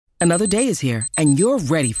Another day is here, and you're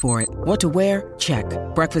ready for it. What to wear? Check.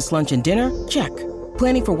 Breakfast, lunch, and dinner? Check.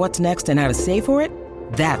 Planning for what's next and how to save for it?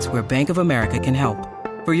 That's where Bank of America can help.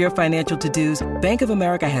 For your financial to-dos, Bank of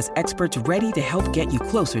America has experts ready to help get you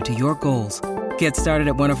closer to your goals. Get started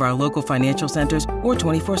at one of our local financial centers or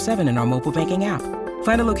 24/7 in our mobile banking app.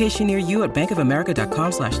 Find a location near you at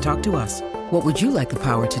bankofamerica.com/talktous. What would you like the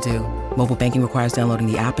power to do? Mobile banking requires downloading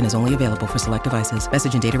the app and is only available for select devices.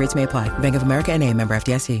 Message and data rates may apply. Bank of America N.A., member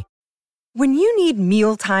FDIC. When you need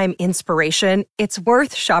mealtime inspiration, it's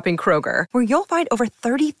worth shopping Kroger, where you'll find over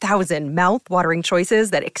 30,000 mouth-watering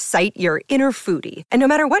choices that excite your inner foodie. And no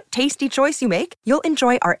matter what tasty choice you make, you'll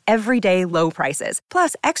enjoy our everyday low prices,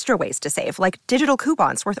 plus extra ways to save, like digital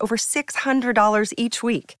coupons worth over $600 each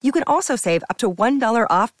week. You can also save up to $1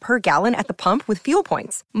 off per gallon at the pump with fuel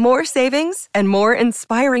points. More savings and more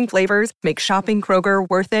inspiring flavors make shopping Kroger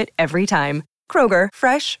worth it every time. Kroger,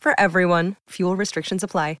 fresh for everyone. Fuel restrictions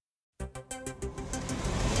apply.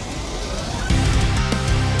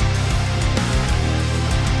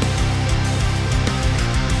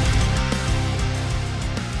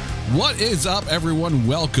 What is up, everyone?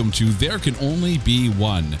 Welcome to There Can Only Be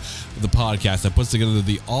One, the podcast that puts together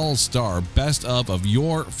the all-star best of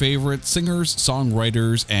your favorite singers,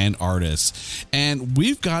 songwriters, and artists. And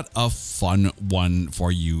we've got a fun one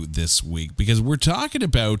for you this week because we're talking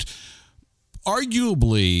about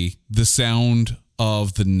arguably the sound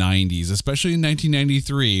of the 90s, especially in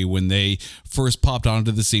 1993 when they first popped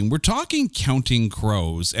onto the scene. We're talking Counting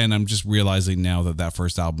Crows, and I'm just realizing now that that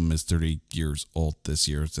first album is 30 years old this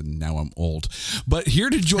year, and now I'm old. But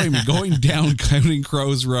here to join me, going down Counting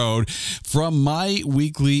Crows Road from my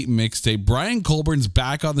weekly mixtape, Brian Colburn's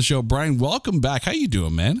back on the show. Brian, welcome back. How you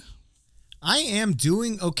doing, man? I am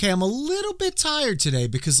doing okay. I'm a little bit tired today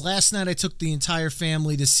because last night I took the entire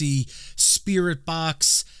family to see Spirit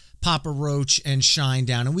Box, Papa Roach, and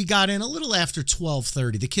Shinedown, and we got in a little after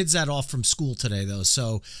 12:30. The kids had off from school today, though,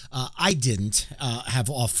 so I didn't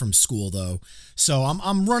have off from school, though. So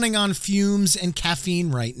I'm running on fumes and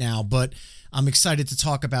caffeine right now, but I'm excited to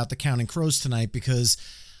talk about the Counting Crows tonight because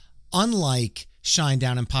unlike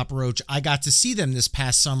Shinedown and Papa Roach, I got to see them this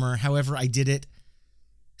past summer. However, I did it,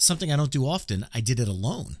 something I don't do often, I did it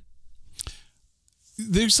alone.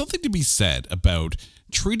 There's something to be said about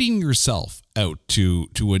treating yourself out to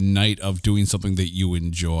a night of doing something that you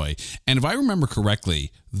enjoy. And if I remember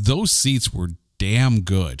correctly, those seats were damn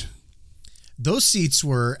good. Those seats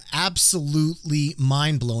were absolutely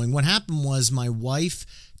mind-blowing. What happened was my wife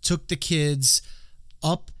took the kids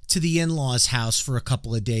up to the in-laws' house for a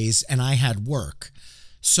couple of days, and I had work.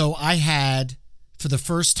 So I had, for the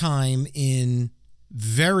first time in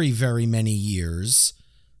very, very many years,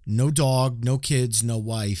 no dog, no kids, no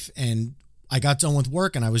wife, and I got done with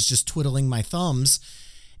work and I was just twiddling my thumbs,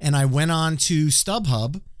 and I went on to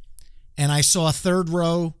StubHub and I saw third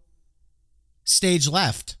row stage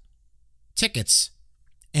left tickets,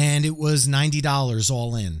 and it was $90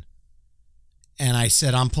 all in. And I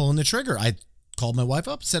said, I'm pulling the trigger. I called my wife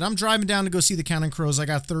up, said, I'm driving down to go see the Counting Crows. I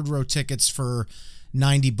got third row tickets for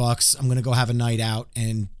 $90. I'm going to go have a night out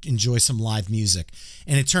and enjoy some live music.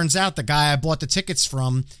 And it turns out the guy I bought the tickets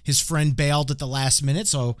from, his friend bailed at the last minute,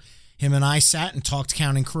 so him and I sat and talked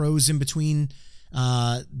Counting Crows in between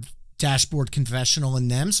Dashboard Confessional and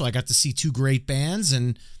them. So I got to see two great bands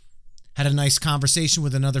and had a nice conversation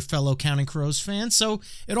with another fellow Counting Crows fan. So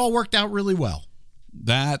it all worked out really well.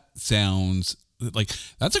 That sounds like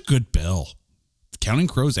that's a good bill. Counting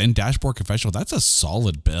Crows and Dashboard Confessional, that's a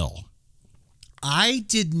solid bill. I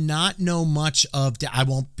did not know much of,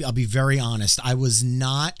 I'll be very honest. I was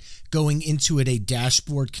not going into it a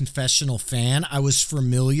Dashboard Confessional fan. I was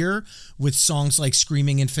familiar with songs like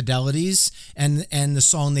Screaming Infidelities and the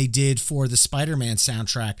song they did for the Spider-Man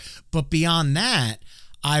soundtrack. But beyond that,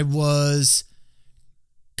 I was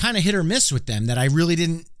kind of hit or miss with them, that I really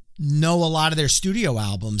didn't know a lot of their studio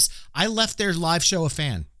albums. I left their live show a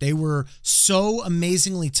fan. They were so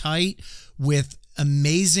amazingly tight with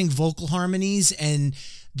amazing vocal harmonies, and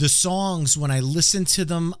the songs, when I listen to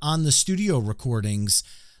them on the studio recordings,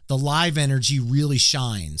 the live energy really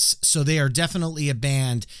shines. So they are definitely a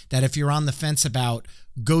band that if you're on the fence about,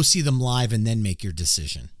 go see them live and then make your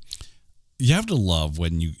decision. You have to love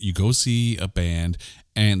when you go see a band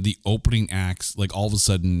and the opening acts, like all of a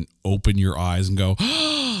sudden open your eyes and go,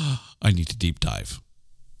 oh, I need to deep dive.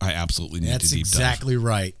 I absolutely need to deep dive. That's exactly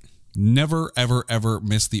right. Never, ever, ever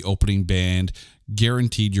miss the opening band.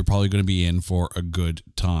 Guaranteed you're probably going to be in for a good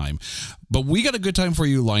time. But we got a good time for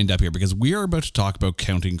you lined up here because we are about to talk about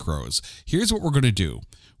Counting Crows. Here's what we're going to do.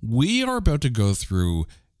 We are about to go through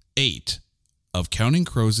 8 of Counting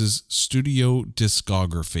Crows' studio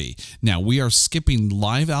discography. Now, we are skipping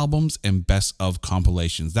live albums and best of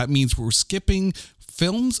compilations. That means we're skipping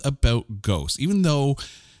films about ghosts, even though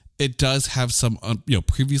it does have some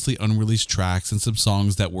previously unreleased tracks and some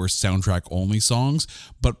songs that were soundtrack only songs,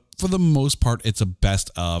 but for the most part, it's a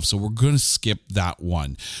best of, so we're going to skip that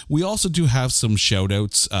one. We also do have some shout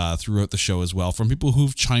outs throughout the show as well from people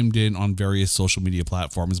who've chimed in on various social media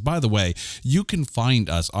platforms. By the way, you can find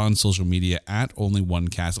us on social media at Only One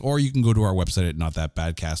Cast, or you can go to our website at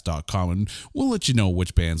notthatbadcast.com and we'll let you know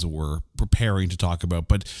which bands we're preparing to talk about.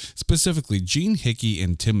 But specifically, Gene Hickey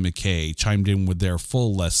and Tim McKay chimed in with their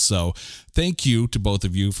full list. So thank you to both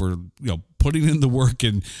of you for putting in the work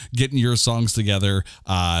and getting your songs together.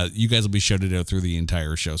 You guys will be shouted out through the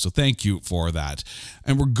entire show. So thank you for that.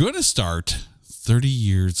 And we're going to start 30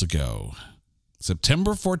 years ago.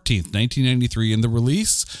 September 14th, 1993, and the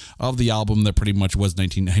release of the album that pretty much was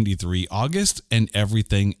 1993, August and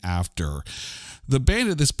Everything After. The band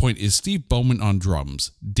at this point is Steve Bowman on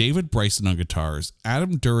drums, David Bryson on guitars,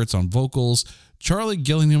 Adam Duritz on vocals, Charlie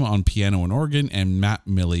Gillingham on piano and organ, and Matt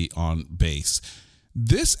Milley on bass.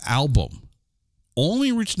 This album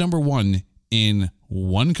only reached number one in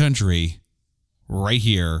one country, right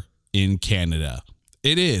here in Canada.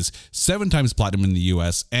 It is 7 times platinum in the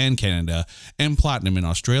US and Canada, and platinum in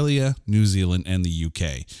Australia, New Zealand, and the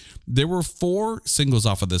UK. There were 4 singles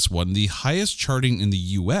off of this one. The highest charting in the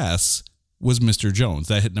US was Mr. Jones.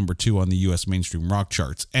 That hit number 2 on the US mainstream rock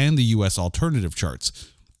charts and the US alternative charts.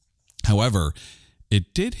 However,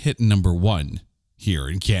 it did hit number 1 here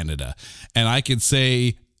in Canada. And I could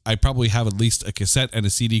say I probably have at least a cassette and a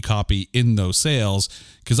CD copy in those sales,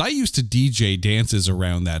 because I used to DJ dances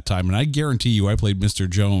around that time, and I guarantee you I played Mr.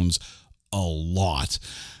 Jones a lot.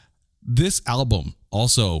 This album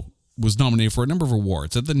also was nominated for a number of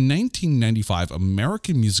awards. At the 1995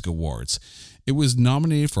 American Music Awards, it was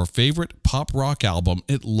nominated for Favorite Pop Rock Album.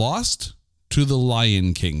 It lost to the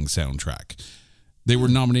Lion King soundtrack. They were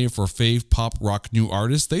nominated for Fave Pop Rock New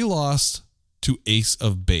Artist. They lost to Ace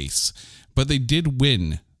of Base, but they did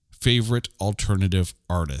win Favorite Alternative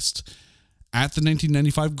Artist. At the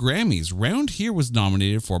 1995 Grammys, Round Here was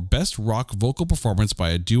nominated for Best Rock Vocal Performance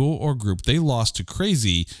by a Duo or Group. They lost to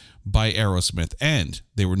Crazy by Aerosmith, and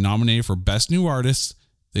they were nominated for Best New Artist.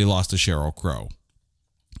 They lost to Sheryl Crow.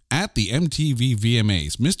 At the MTV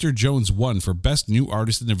VMAs, Mr. Jones won for Best New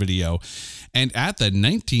Artist in a Video. And at the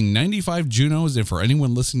 1995 Junos, and for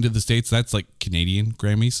anyone listening to the States, that's like Canadian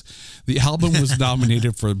Grammys, the album was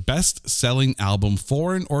nominated for Best Selling Album,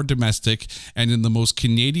 Foreign or Domestic. And in the most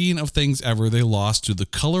Canadian of things ever, they lost to The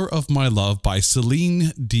Color of My Love by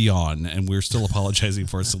Celine Dion. And we're still apologizing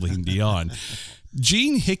for Celine Dion.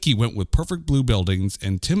 Gene Hickey went with Perfect Blue Buildings,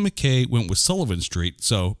 and Tim McKay went with Sullivan Street.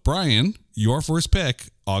 So, Brian, your first pick,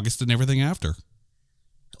 August and Everything After.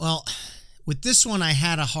 Well, with this one, I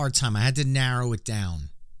had a hard time. I had to narrow it down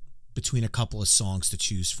between a couple of songs to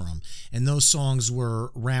choose from. And those songs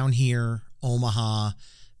were Round Here, Omaha,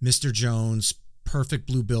 Mr. Jones, Perfect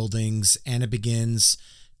Blue Buildings, Anna Begins,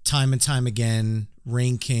 Time and Time Again,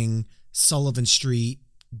 Rain King, Sullivan Street,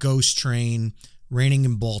 Ghost Train, Raining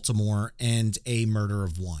in Baltimore, and A Murder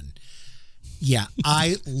of One. Yeah,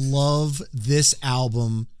 I love this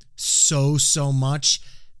album so much.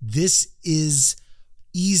 This is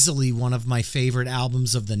easily one of my favorite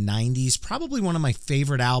albums of the 90s, probably one of my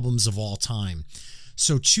favorite albums of all time.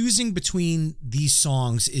 So choosing between these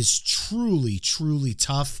songs is truly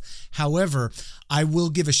tough. However, I will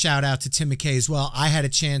give a shout out to Tim McKay as well. I had a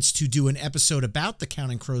chance to do an episode about the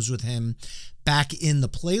Counting Crows with him back in the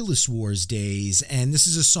Playlist Wars days, and this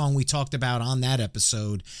is a song we talked about on that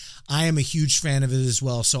episode. I am a huge fan of it as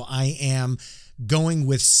well, so I am going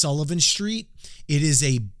with Sullivan Street. It is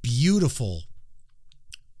a beautiful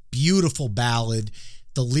ballad.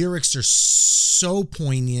 The lyrics are so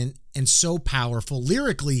poignant and so powerful.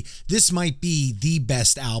 Lyrically, this might be the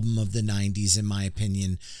best album of the 90s in my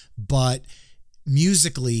opinion, but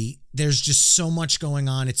musically, there's just so much going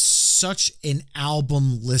on. It's such an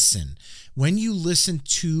album listen. When you listen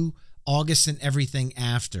to August and Everything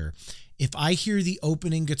After, if I hear the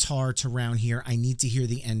opening guitar to Round Here, I need to hear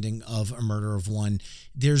the ending of A Murder of One.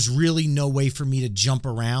 There's really no way for me to jump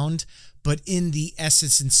around, but in the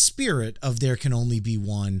essence and spirit of There Can Only Be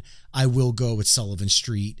One, I will go with Sullivan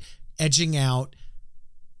Street, edging out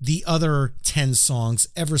the other 10 songs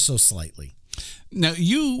ever so slightly. Now,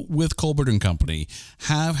 you with Colbert and Company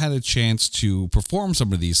have had a chance to perform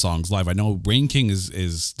some of these songs live. I know Rain King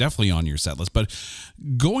is definitely on your set list, but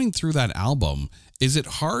going through that album, is it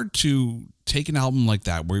hard to take an album like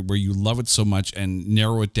that where you love it so much and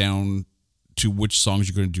narrow it down to which songs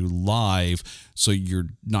you're going to do live, so you're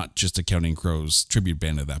not just a Counting Crows tribute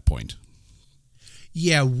band at that point.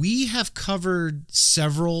 Yeah, we have covered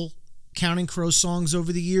several Counting Crows songs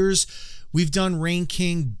over the years. We've done Rain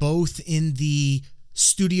King both in the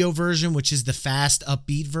studio version, which is the fast,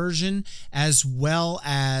 upbeat version, as well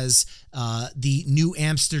as the New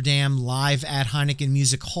Amsterdam live at Heineken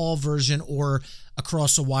Music Hall version, or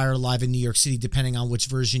Across the Wire live in New York City, depending on which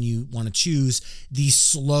version you want to choose. The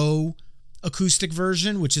slow acoustic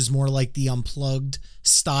version, which is more like the unplugged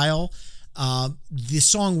style. The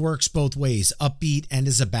song works both ways, upbeat and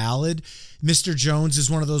as a ballad. Mr. Jones is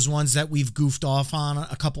one of those ones that we've goofed off on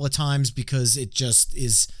a couple of times because it just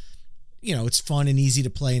is, it's fun and easy to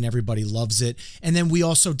play and everybody loves it. And then we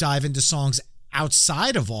also dive into songs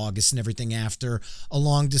outside of August and everything after, A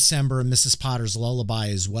Long December and Mrs. Potter's Lullaby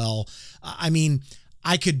as well. I mean,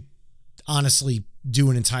 I could honestly do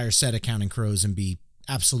an entire set of Counting Crows and be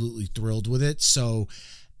absolutely thrilled with it. So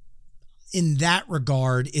in that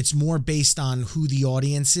regard, it's more based on who the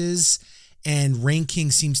audience is, and Rain King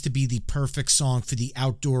seems to be the perfect song for the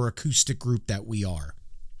outdoor acoustic group that we are.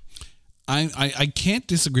 I can't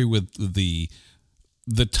disagree with the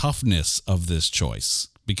toughness of this choice,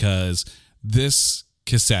 because this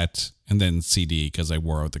cassette and then CD, because I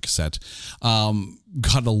wore out the cassette,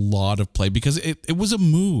 got a lot of play because it was a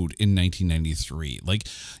mood in 1993. Like,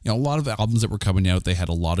 a lot of albums that were coming out, they had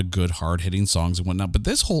a lot of good hard hitting songs and whatnot, but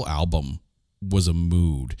this whole album was a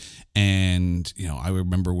mood. And, I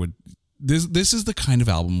remember this is the kind of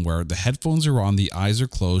album where the headphones are on, the eyes are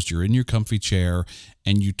closed, you're in your comfy chair,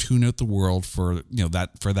 and you tune out the world for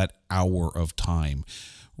that hour of time.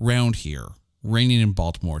 Round here, raining in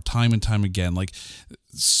Baltimore, time and time again, like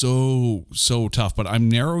so tough. But I'm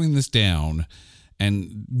narrowing this down,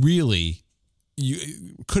 and really,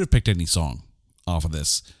 you could have picked any song off of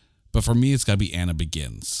this, but for me, it's got to be Anna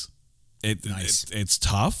Begins. It's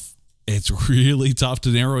tough. It's really tough to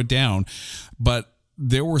narrow it down, but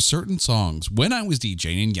there were certain songs when I was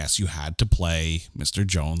DJing, and yes, you had to play Mr.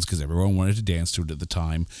 Jones because everyone wanted to dance to it at the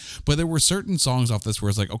time. But there were certain songs off this where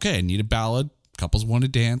it's like, okay, I need a ballad. Couples want to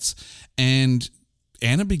dance. And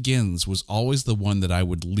Anna Begins was always the one that I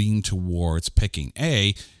would lean towards picking.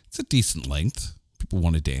 A, it's a decent length. People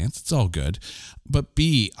want to dance. It's all good. But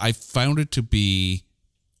B, I found it to be,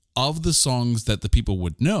 of the songs that the people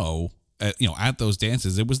would know, at those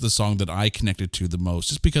dances, it was the song that I connected to the most,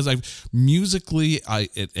 just because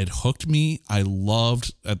it hooked me. I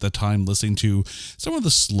loved at the time listening to some of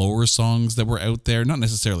the slower songs that were out there, not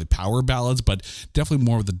necessarily power ballads, but definitely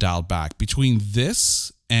more of the dialed back. Between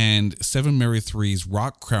this and Seven Mary 3's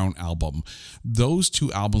Rock Crown album, those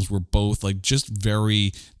two albums were both like just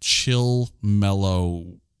very chill,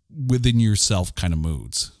 mellow, within yourself kind of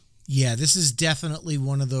moods. Yeah, this is definitely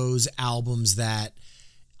one of those albums that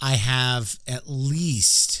I have at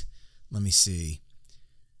least, let me see,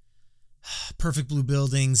 Perfect Blue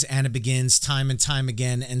Buildings, Anna Begins, Time and Time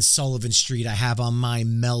Again, and Sullivan Street I have on my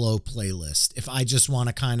mellow playlist. If I just want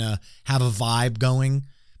to kind of have a vibe going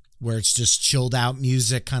where it's just chilled out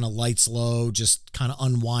music, kind of lights low, just kind of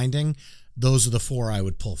unwinding, those are the four I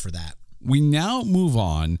would pull for that. We now move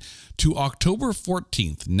on to October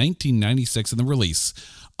 14th, 1996, and the release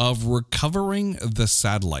of Recovering the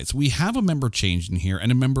Satellites. We have a member change in here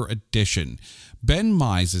and a member addition. Ben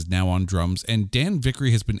Mize is now on drums, and Dan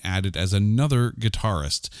Vickery has been added as another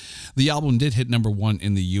guitarist. The album did hit number 1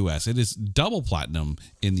 in the US. It is double platinum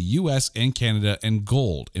in the US and Canada, and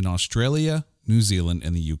gold in Australia, New Zealand,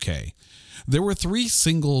 and the UK. There were 3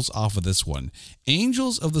 singles off of this one.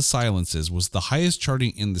 Angels of the Silences was the highest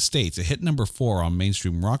charting in the States. It hit number 4 on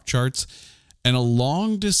mainstream rock charts, and A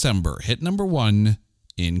Long December hit number 1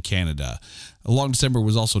 in Canada. A Long December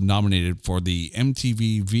was also nominated for the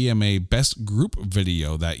MTV VMA Best Group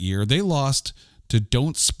Video that year. They lost to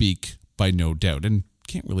Don't Speak by No Doubt, and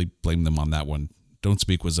can't really blame them on that one. Don't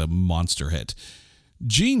Speak was a monster hit.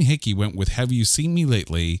 Gene Hickey went with Have You Seen Me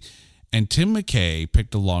Lately, and Tim McKay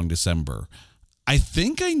picked A Long December. I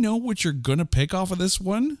think I know what you're going to pick off of this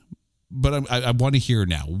one, but I want to hear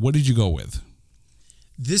now. What did you go with?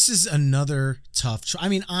 This is another tough I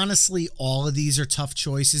mean, honestly, all of these are tough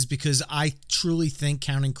choices because I truly think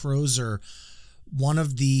Counting Crows are one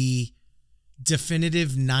of the definitive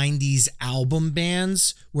 90s album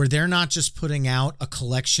bands where they're not just putting out a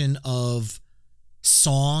collection of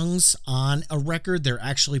songs on a record. They're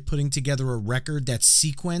actually putting together a record that's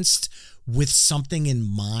sequenced with something in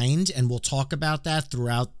mind, and we'll talk about that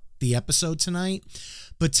throughout the episode tonight.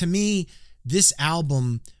 But to me, this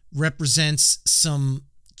album represents some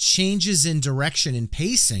changes in direction and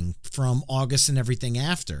pacing from August and everything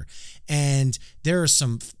after. And there are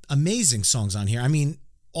some amazing songs on here. I mean,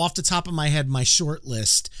 off the top of my head, my short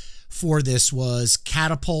list for this was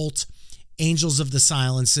Catapult, Angels of the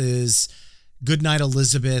Silences, Goodnight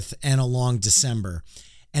Elizabeth, and A Long December.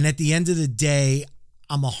 And at the end of the day,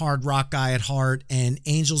 I'm a hard rock guy at heart, and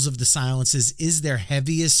Angels of the Silences is their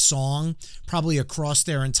heaviest song, probably across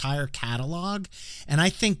their entire catalog. And I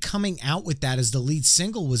think coming out with that as the lead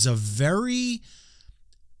single was a very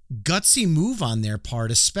gutsy move on their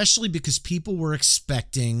part, especially because people were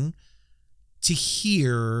expecting to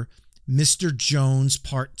hear Mr. Jones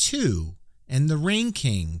Part 2 and The Rain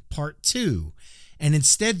King Part 2. And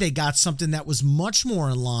instead they got something that was much more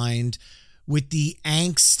aligned with the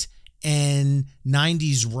angst and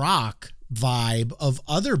 90s rock vibe of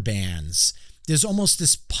other bands. There's almost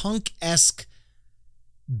this punk-esque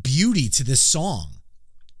beauty to this song.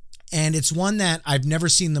 And it's one that I've never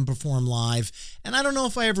seen them perform live. And I don't know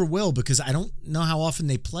if I ever will, because I don't know how often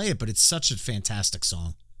they play it, but it's such a fantastic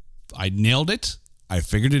song. I nailed it. I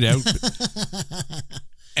figured it out.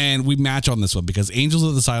 And we match on this one because Angels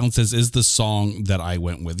of the Silences is the song that I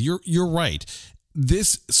went with. You're right.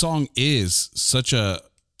 This song is such a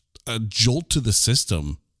jolt to the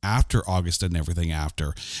system after August and everything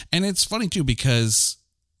after. And it's funny too, because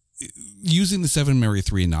using the Seven Mary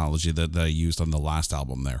 3 analogy that I used on the last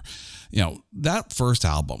album there, that first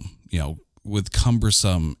album, with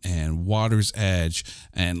Cumbersome and Water's Edge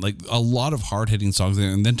and like a lot of hard hitting songs,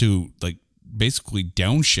 and then to like basically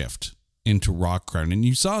downshift into rock crown. And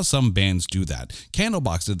you saw some bands do that.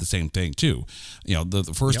 Candlebox did the same thing too.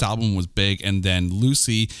 The first album was big, and then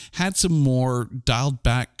Lucy had some more dialed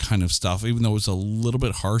back kind of stuff, even though it was a little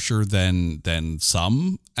bit harsher than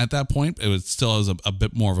some at that point. It was still has a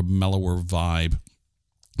bit more of a mellower vibe.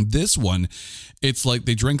 This one, it's like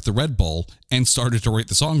they drank the Red Bull and started to write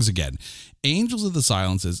the songs again. Angels of the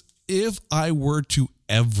Silences, if I were to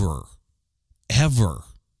ever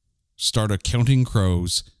start a Counting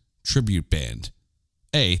Crows tribute band,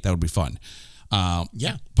 that would be fun.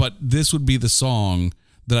 But this would be the song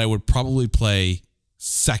that I would probably play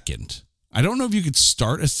second. I don't know if you could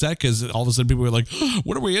start a set, because all of a sudden people were like,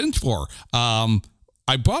 what are we in for?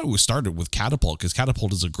 I thought we started with Catapult, because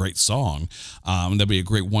Catapult is a great song. And that'd be a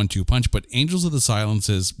great 1-2 punch. But Angels of the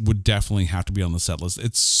Silences would definitely have to be on the set list.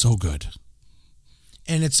 It's so good.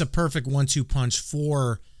 And it's a perfect 1-2 punch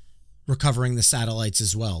for Recovering the Satellites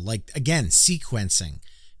as well. Like, again, sequencing.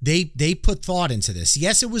 They put thought into this.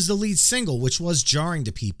 Yes, it was the lead single, which was jarring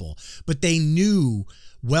to people, but they knew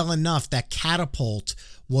well enough that Catapult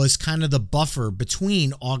was kind of the buffer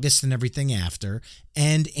between August and Everything After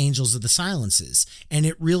and Angels of the Silences. And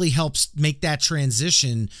it really helps make that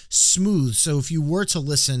transition smooth. So if you were to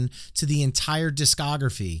listen to the entire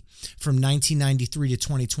discography from 1993 to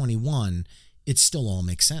 2021, it still all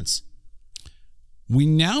makes sense. We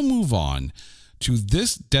now move on to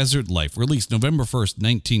This Desert Life, released November 1st,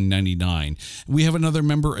 1999. We have another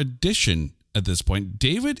member addition at this point.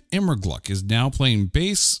 David Immergluck is now playing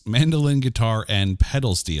bass, mandolin, guitar, and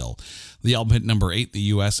pedal steel. The album hit number 8 in the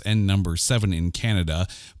US and number 7 in Canada,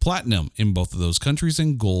 platinum in both of those countries,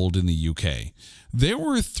 and gold in the UK. There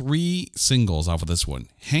were 3 singles off of this one.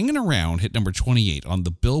 Hanging Around hit number 28 on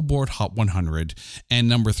the Billboard Hot 100 and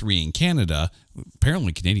number 3 in Canada.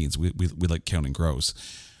 Apparently Canadians, we like Counting Crows.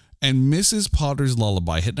 And Mrs. Potter's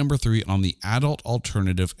Lullaby hit number 3 on the Adult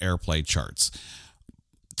Alternative Airplay charts.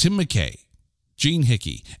 Tim McKay, Gene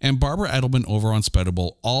Hickey, and Barbara Edelman over on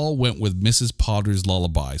Spedable all went with Mrs. Potter's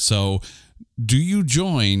Lullaby. So do you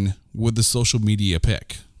join with the social media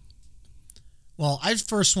pick? Well, I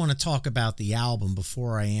first want to talk about the album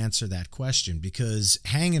before I answer that question, because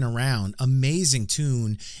Hanging Around, amazing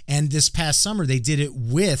tune. And this past summer, they did it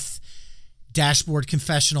with Dashboard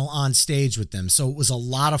Confessional on stage with them. So it was a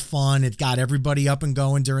lot of fun. It got everybody up and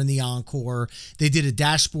going during the encore. They did a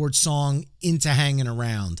Dashboard song into Hanging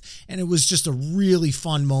Around, and it was just a really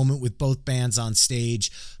fun moment with both bands on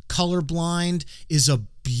stage. Colorblind is a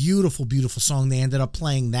beautiful, beautiful song. They ended up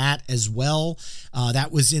playing that as well.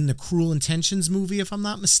 That was in the Cruel Intentions movie, if I'm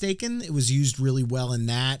not mistaken. It was used really well in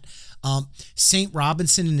that. St.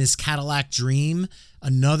 Robinson and His Cadillac Dream,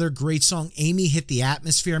 another great song. Amy Hit the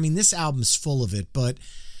Atmosphere. I mean, this album's full of it, but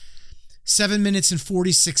 7 minutes and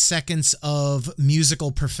 46 seconds of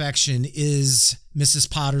musical perfection is Mrs.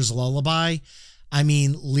 Potter's Lullaby. I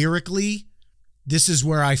mean, lyrically, this is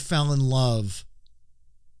where I fell in love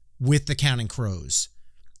with the Counting Crows.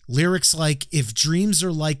 Lyrics like, if dreams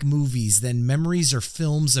are like movies, then memories are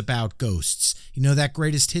films about ghosts. You know that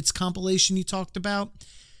greatest hits compilation you talked about?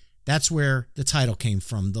 That's where the title came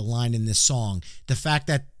from, the line in this song. The fact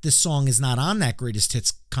that this song is not on that greatest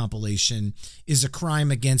hits compilation is a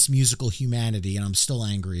crime against musical humanity, and I'm still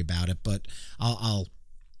angry about it, but I'll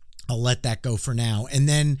I'll let that go for now. And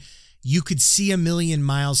then you could see A Million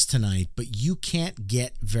Miles tonight, but you can't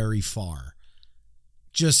get very far.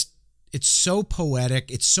 Just, it's so poetic.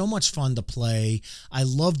 It's so much fun to play. I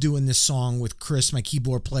love doing this song with Chris, my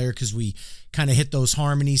keyboard player, because we kind of hit those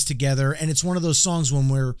harmonies together. And it's one of those songs when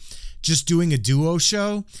we're just doing a duo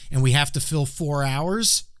show and we have to fill 4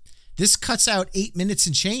 hours. This cuts out 8 minutes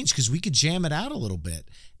and change because we could jam it out a little bit.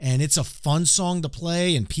 And it's a fun song to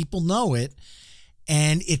play and people know it.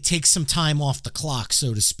 And it takes some time off the clock,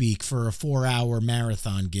 so to speak, for a 4-hour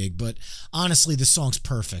marathon gig. But honestly, the song's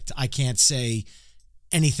perfect. I can't say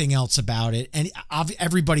anything else about it. And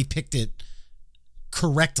everybody picked it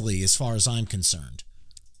correctly as far as I'm concerned.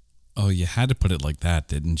 Oh, you had to put it like that,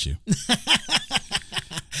 didn't you?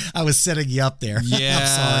 I was setting you up there.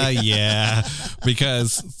 Yeah.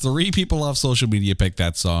 Because 3 people off social media picked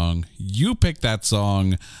that song. You picked that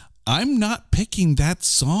song. I'm not picking that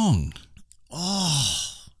song.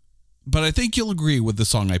 Oh. But I think you'll agree with the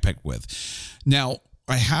song I picked with. Now,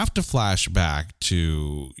 I have to flash back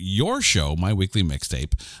to your show, My Weekly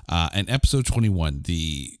Mixtape, and episode 21,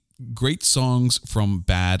 the Great Songs from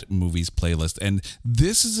Bad Movies playlist. And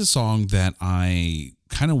this is a song that I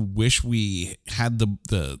kind of wish we had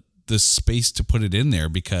the space to put it in there,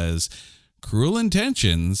 because Cruel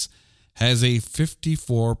Intentions has a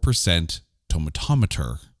 54%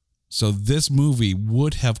 tomatometer. So this movie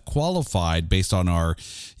would have qualified based on our,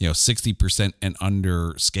 60% and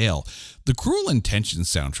under scale. The Cruel Intentions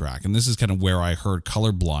soundtrack, and this is kind of where I heard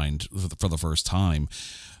Colorblind for the first time.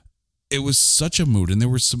 It was such a mood, and there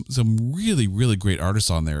were some really, really great artists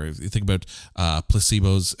on there. If you think about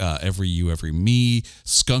Placebo's Every You, Every Me,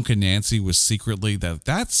 Skunk and Nancy was Secretly, that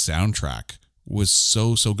soundtrack was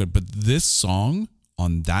so, so good. But this song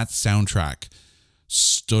on that soundtrack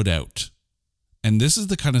stood out. And this is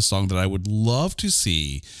the kind of song that I would love to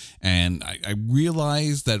see. And I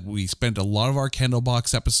realize that we spent a lot of our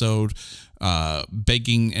Candlebox episode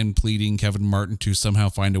begging and pleading Kevin Martin to somehow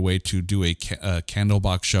find a way to do a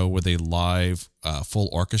Candlebox show with a live full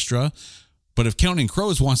orchestra. But if Counting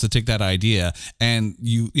Crows wants to take that idea and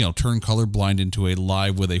turn Colorblind into a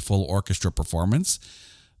live with a full orchestra performance,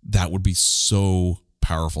 that would be so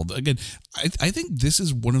powerful. Again, I think this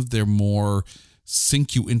is one of their more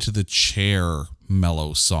sink you into the chair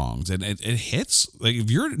mellow songs, and it hits. Like,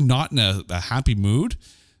 if you're not in a happy mood,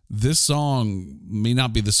 this song may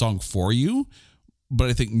not be the song for you. But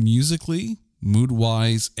I think musically, mood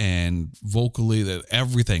wise, and vocally, that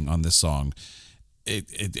everything on this song,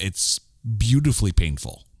 it's beautifully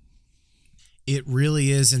painful. It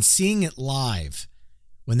really is. And seeing it live,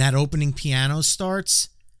 when that opening piano starts,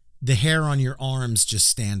 the hair on your arms just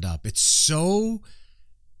stand up. It's so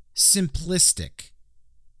simplistic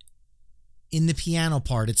in the piano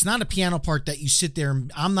part. It's not a piano part that you sit there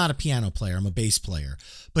and, I'm not a piano player, I'm a bass player,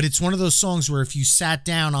 but it's one of those songs where if you sat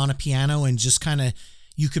down on a piano and just kind of,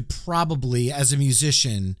 you could probably, as a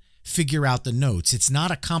musician, figure out the notes. It's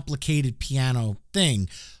not a complicated piano thing,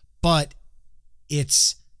 but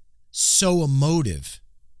it's so emotive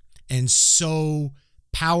and so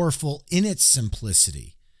powerful in its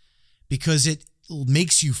simplicity, because it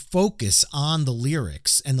makes you focus on the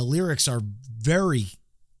lyrics, and the lyrics are very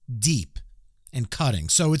deep and cutting.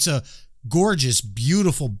 So it's a gorgeous,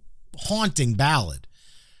 beautiful, haunting ballad.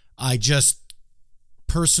 I just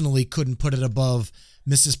personally couldn't put it above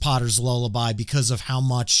Mrs. Potter's Lullaby because of how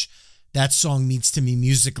much that song means to me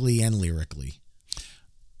musically and lyrically.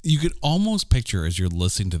 You could almost picture, as you're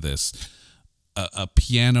listening to this, a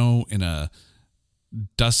piano in a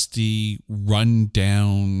dusty,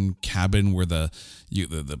 run-down cabin where the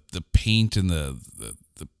paint and the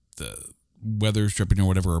weather's dripping or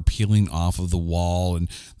whatever are peeling off of the wall, and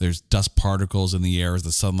there's dust particles in the air as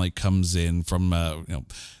the sunlight comes in from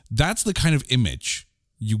that's the kind of image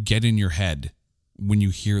you get in your head when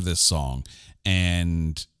you hear this song,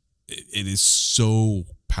 and it is so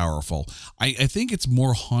powerful. I think it's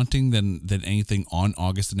more haunting than anything on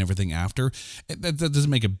August and everything after. That doesn't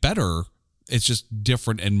make it better. It's just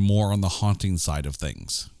different and more on the haunting side of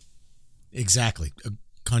things. Exactly.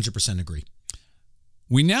 100% agree.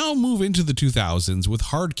 We now move into the 2000s with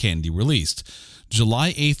Hard Candy, released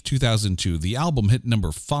July 8th, 2002. The album hit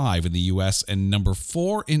number 5 in the US and number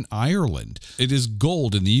 4 in Ireland. It is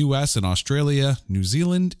gold in the US and Australia, New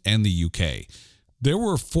Zealand, and the UK. There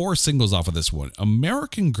were 4 singles off of this one.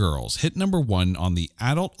 American Girls hit number 1 on the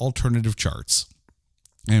adult alternative charts.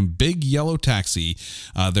 And Big Yellow Taxi,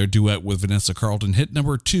 their duet with Vanessa Carlton, hit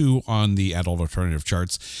number 2 on the adult alternative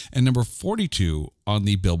charts and number 42 on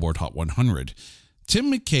the Billboard Hot 100. Tim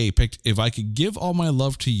McKay picked If I Could Give All My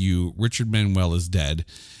Love to You, Richard Manuel Is Dead.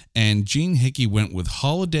 And Gene Hickey went with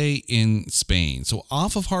Holiday in Spain. So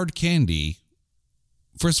off of Hard Candy,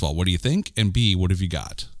 first of all, what do you think? And B, what have you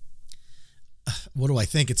got? What do I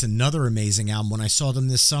think? It's another amazing album. When I saw them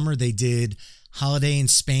this summer, they did Holiday in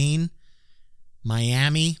Spain,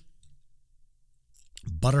 Miami,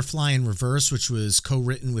 Butterfly in Reverse, which was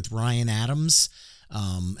co-written with Ryan Adams.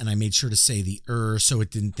 And I made sure to say the so it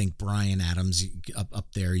didn't think Bryan Adams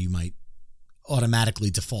up there. You might automatically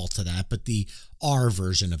default to that, but the R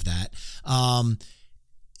version of that.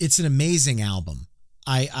 It's an amazing album.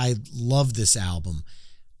 I love this album.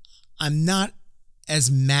 I'm not as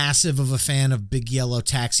massive of a fan of Big Yellow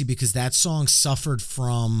Taxi because that song suffered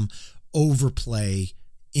from overplay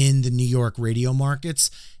in the New York radio markets.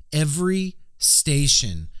 Every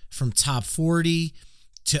station from Top 40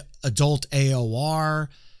 to adult AOR,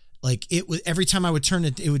 like it was, every time I would turn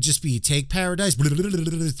it, it would just be Take Paradise,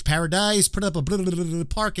 Paradise, put up a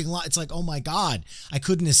parking lot. It's like, oh my God, I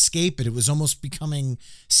couldn't escape it. It was almost becoming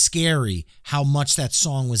scary how much that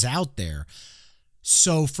song was out there.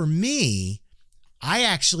 So for me, I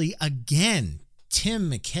actually, again,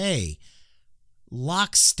 Tim McKay,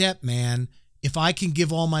 lockstep, man. If I Can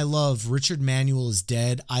Give All My Love, Richard Manuel Is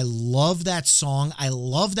Dead. I love that song. I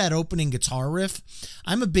love that opening guitar riff.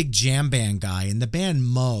 I'm a big jam band guy, and the band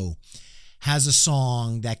Mo has a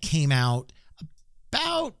song that came out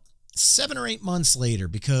about 7 or 8 months later,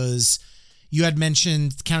 because you had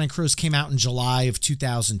mentioned Counting Crows came out in July of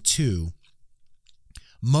 2002.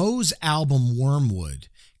 Mo's album Wormwood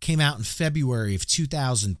came out in February of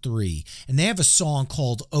 2003, and they have a song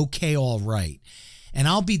called Okay All Right. And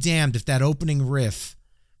I'll be damned if that opening riff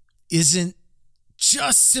isn't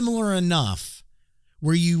just similar enough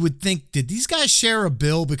where you would think, did these guys share a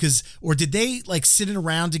bill? Or did they like sitting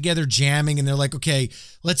around together jamming and they're like, okay,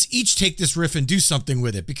 let's each take this riff and do something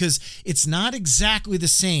with it, because it's not exactly the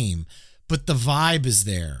same, but the vibe is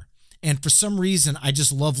there. And for some reason, I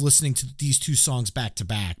just love listening to these two songs back to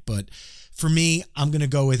back. But for me, I'm going to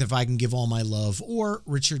go with If I Can Give All My Love or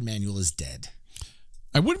Richard Manuel Is Dead.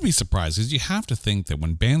 I wouldn't be surprised, because you have to think that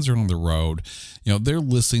when bands are on the road, they're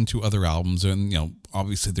listening to other albums, and,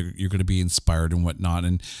 obviously you're going to be inspired and whatnot.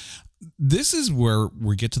 And this is where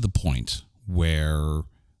we get to the point where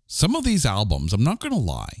some of these albums, I'm not going to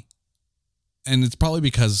lie, and it's probably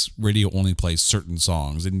because radio only plays certain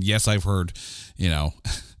songs. And yes, I've heard,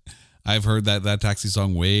 I've heard that Taxi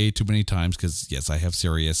song way too many times, because yes, I have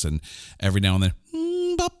Sirius, and every now and then,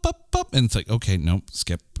 and it's like, okay, nope,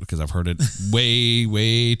 skip, because I've heard it way,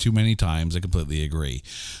 way too many times. I completely agree.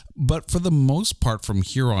 But for the most part, from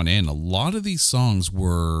here on in, a lot of these songs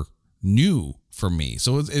were new for me.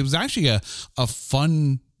 So it was actually a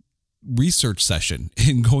fun research session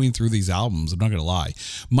in going through these albums. I'm not going to lie.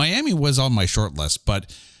 Miami was on my short list,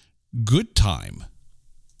 but Good Time.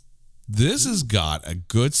 This has got a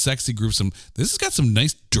good, sexy groove. This has got some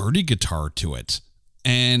nice, dirty guitar to it.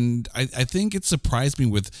 And I think it surprised me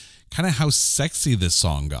with kind of how sexy this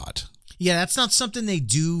song got. Yeah, that's not something they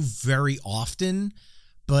do very often,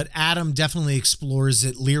 but Adam definitely explores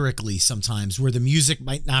it lyrically sometimes, where the music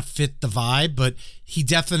might not fit the vibe, but he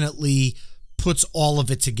definitely puts all of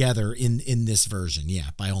it together in this version. Yeah,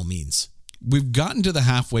 by all means. We've gotten to the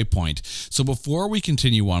halfway point. So before we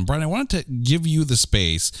continue on, Brian, I wanted to give you the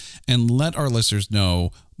space and let our listeners know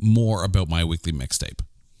more about My Weekly Mixtape.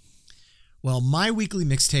 Well, My Weekly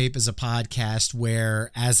Mixtape is a podcast where,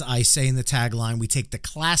 as I say in the tagline, we take the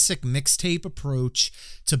classic mixtape approach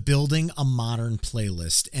to building a modern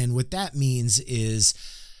playlist. And what that means is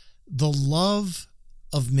the love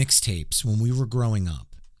of mixtapes when we were growing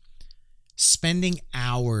up, spending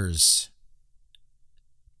hours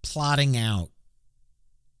plotting out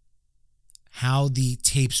how the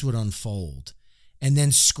tapes would unfold, and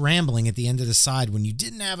then scrambling at the end of the side when you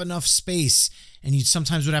didn't have enough space, and you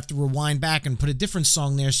sometimes would have to rewind back and put a different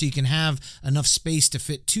song there so you can have enough space to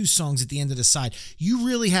fit two songs at the end of the side. You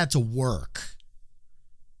really had to work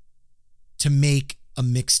to make a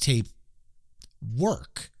mixtape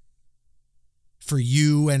work for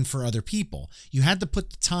you and for other people. You had to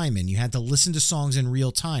put the time in. You had to listen to songs in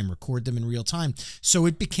real time, record them in real time. So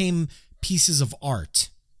it became pieces of art.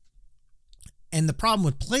 And the problem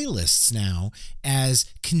with playlists now, as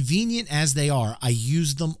convenient as they are, I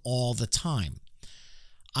use them all the time.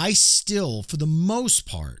 I still, for the most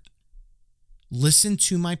part, listen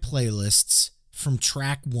to my playlists from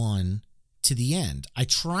track one to the end. I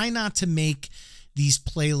try not to make these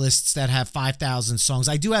playlists that have 5,000 songs.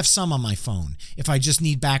 I do have some on my phone. If I just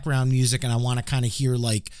need background music and I want to kind of hear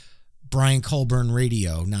like Brian Colburn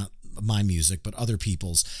radio, not my music, but other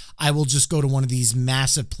people's, I will just go to one of these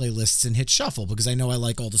massive playlists and hit shuffle because I know I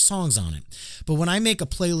like all the songs on it. But when I make a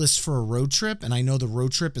playlist for a road trip and I know the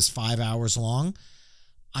road trip is 5 hours long,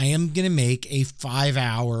 I am going to make a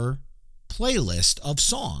 5-hour playlist of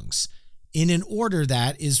songs in an order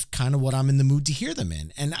that is kind of what I'm in the mood to hear them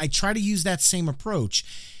in. And I try to use that same approach.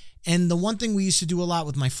 And the one thing we used to do a lot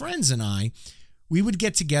with my friends and I, we would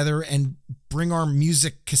get together and bring our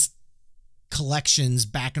music collections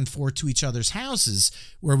back and forth to each other's houses,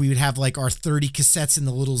 where we would have like our 30 cassettes in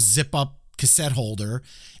the little zip up cassette holder,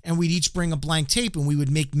 and we'd each bring a blank tape and we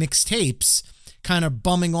would make mixed tapes, kind of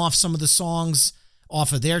bumming off some of the songs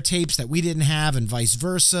off of their tapes that we didn't have and vice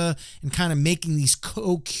versa, and kind of making these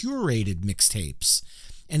co-curated mixtapes.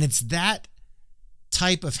 And it's that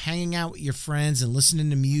type of hanging out with your friends and listening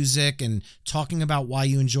to music and talking about why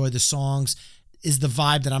you enjoy the songs is the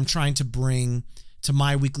vibe that I'm trying to bring to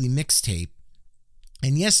my weekly mixtape.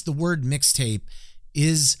 And yes, the word mixtape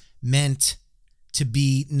is meant to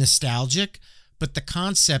be nostalgic, but the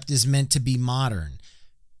concept is meant to be modern.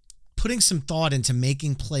 Putting some thought into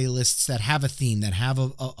making playlists that have a theme, that have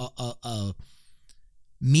a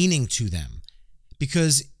meaning to them,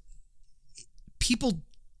 because people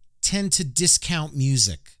tend to discount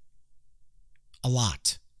music a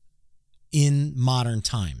lot in modern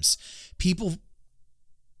times. People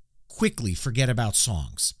quickly forget about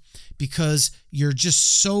songs because you're just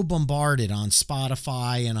so bombarded on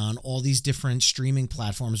Spotify and on all these different streaming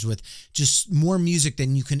platforms with just more music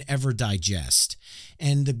than you can ever digest.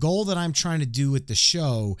 And the goal that I'm trying to do with the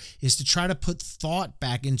show is to try to put thought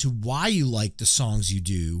back into why you like the songs you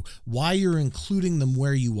do, why you're including them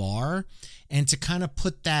where you are, and to kind of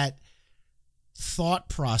put that thought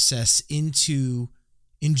process into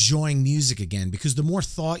enjoying music again. Because the more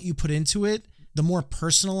thought you put into it, the more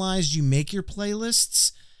personalized you make your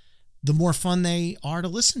playlists, the more fun they are to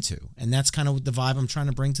listen to. And that's kind of the vibe I'm trying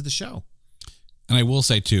to bring to the show. And I will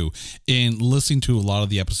say too, in listening to a lot of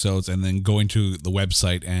the episodes and then going to the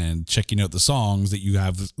website and checking out the songs that you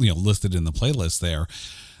have, listed in the playlist there,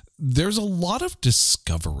 there's a lot of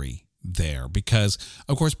discovery there because,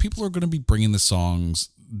 of course, people are going to be bringing the songs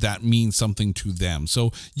that mean something to them.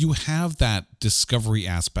 So you have that discovery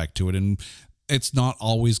aspect to it. And it's not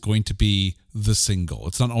always going to be the single.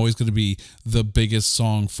 It's not always going to be the biggest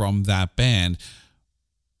song from that band.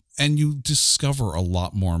 And you discover a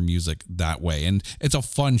lot more music that way. And it's a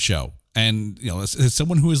fun show. And, as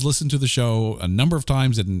someone who has listened to the show a number of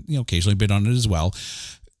times and, occasionally been on it as well,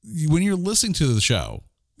 when you're listening to the show,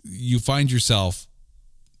 you find yourself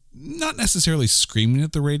not necessarily screaming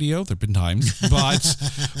at the radio. There've been times,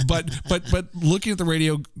 but looking at the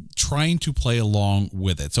radio, trying to play along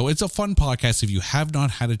with it. So it's a fun podcast if you have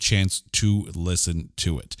not had a chance to listen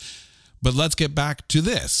to it. But let's get back to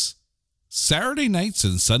this. Saturday nights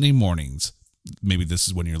and Sunday mornings. Maybe this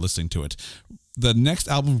is when you're listening to it. The next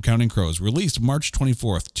album from Counting Crows, released March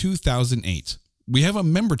 24th, 2008. We have a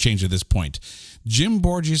member change at this point. Jim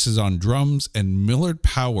Borges is on drums and Millard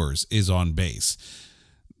Powers is on bass.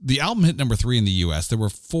 The album hit number 3 in the US. There were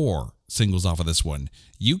 4 singles off of this one.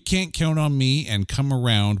 You Can't Count on Me and Come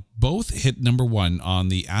Around both hit number 1 on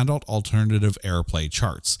the Adult Alternative Airplay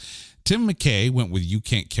charts. Tim McKay went with You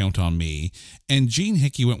Can't Count on Me, and Gene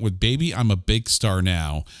Hickey went with Baby I'm a Big Star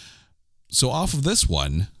Now. So off of this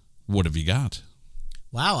one, what have you got?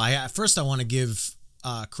 Wow, first I want to give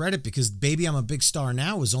credit because Baby I'm a Big Star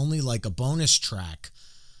Now was only like a bonus track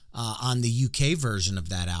on the UK version of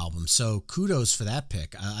that album. So kudos for that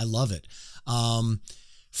pick. I love it.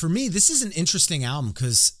 For me, this is an interesting album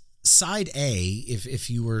because side A, if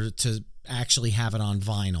you were to actually have it on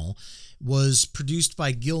vinyl, was produced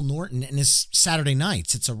by Gil Norton and his Saturday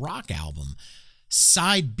Nights. It's a rock album.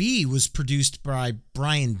 Side B was produced by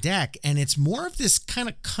Brian Deck, and it's more of this kind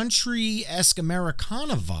of country-esque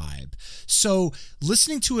Americana vibe. So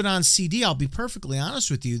listening to it on CD, I'll be perfectly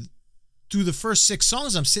honest with you, through the first 6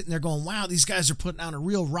 songs, I'm sitting there going, wow, these guys are putting out a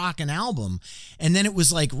real rockin' album. And then it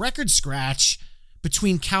was like record scratch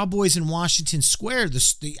between Cowboys and Washington Square.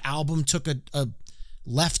 The album took a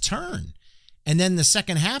left turn. And then the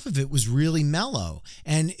second half of it was really mellow.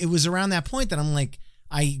 And it was around that point that I'm like,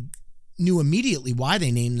 I knew immediately why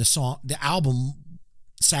they named the album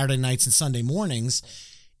Saturday Nights and Sunday Mornings.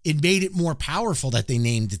 It made it more powerful that they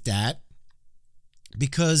named it that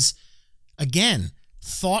because, again,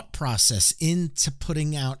 thought process into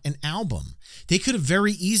putting out an album. They could have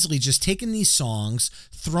very easily just taken these songs,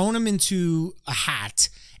 thrown them into a hat,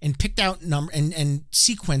 and picked out number and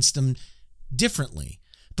sequenced them differently.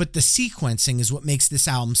 But the sequencing is what makes this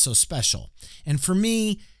album so special. And for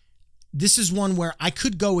me, this is one where I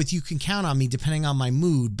could go with You Can Count on Me depending on my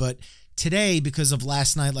mood, but today, because of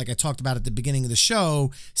last night, like I talked about at the beginning of the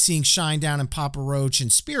show, seeing Shinedown and Papa Roach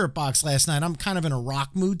and Spirit Box last night, I'm kind of in a rock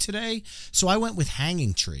mood today. So I went with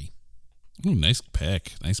Hanging Tree. Ooh, nice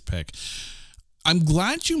pick. Nice pick. I'm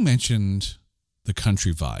glad you mentioned the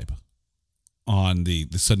country vibe on the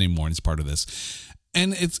Sunday mornings part of this.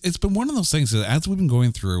 And it's been one of those things that as we've been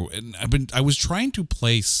going through, and I was trying to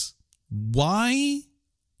place why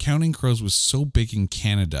Counting Crows was so big in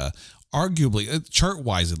Canada, arguably,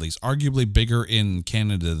 chart-wise at least, arguably bigger in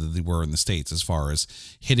Canada than they were in the States as far as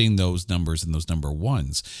hitting those numbers and those number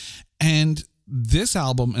ones. And this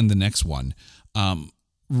album and the next one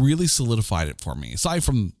really solidified it for me. Aside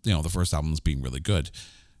from, the first album being really good,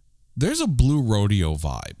 there's a Blue Rodeo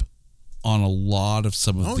vibe on a lot of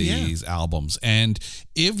some of these albums. And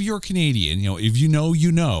if you're Canadian, if you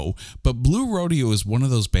know, but Blue Rodeo is one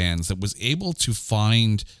of those bands that was able to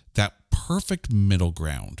find that perfect middle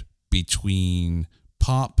ground between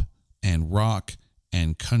pop and rock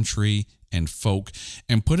and country and folk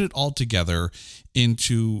and put it all together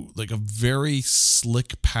into like a very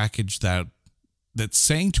slick package that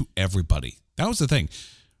sang to everybody. That was the thing.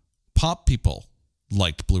 Pop people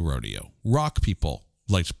liked Blue Rodeo. Rock people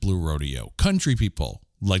liked Blue Rodeo. Country people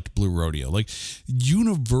liked Blue Rodeo. Like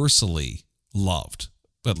universally loved,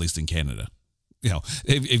 at least in Canada.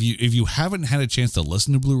 If you haven't had a chance to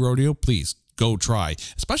listen to Blue Rodeo, please go try.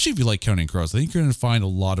 Especially if you like Counting Crows. I think you're going to find a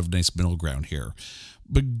lot of nice middle ground here.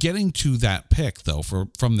 But getting to that pick though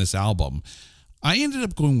from this album, I ended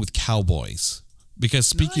up going with Cowboys. Because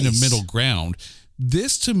speaking of middle ground,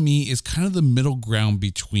 this to me is kind of the middle ground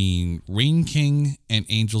between Rain King and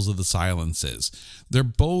Angels of the Silences. They're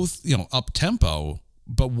both, up tempo,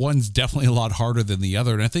 but one's definitely a lot harder than the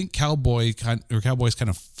other. And I think Cowboys kind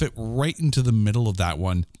of fit right into the middle of that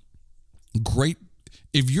one. Great.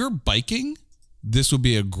 If you're biking, this would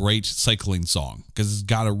be a great cycling song because it's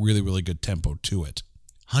got a really, really good tempo to it.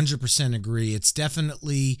 100% agree. It's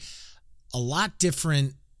definitely a lot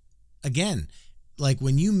different. Again, like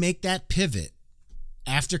when you make that pivot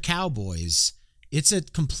after Cowboys, it's a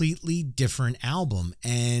completely different album.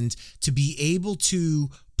 And to be able to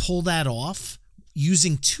pull that off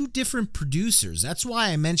using two different producers, that's why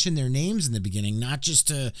I mentioned their names in the beginning, not just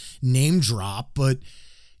to name drop, but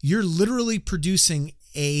you're literally producing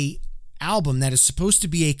a album that is supposed to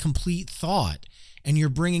be a complete thought, and you're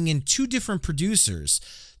bringing in two different producers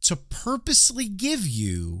to purposely give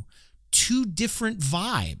you two different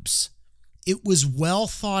vibes. It was well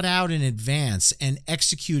thought out in advance and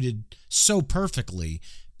executed so perfectly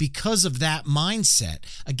because of that mindset.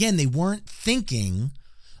 Again, they weren't thinking,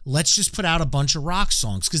 let's just put out a bunch of rock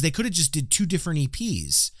songs, because they could have just did two different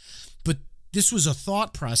EPs. But this was a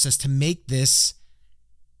thought process to make this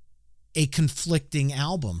a conflicting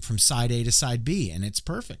album from side A to side B, and it's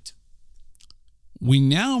perfect. We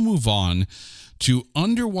now move on to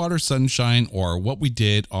Underwater Sunshine, or What We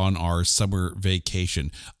Did on Our Summer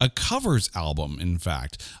Vacation, a covers album, in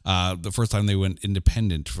fact. The first time they went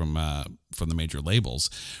independent from the major labels.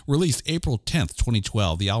 Released April 10th,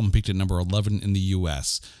 2012, the album peaked at number 11 in the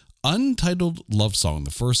U.S. Untitled Love Song,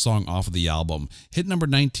 the first song off of the album, hit number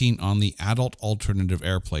 19 on the Adult Alternative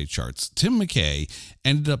Airplay charts. Tim McKay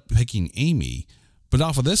ended up picking Amy, but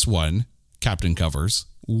off of this one, Captain Covers,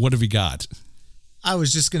 what have you got? I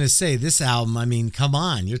was just going to say, this album, I mean, come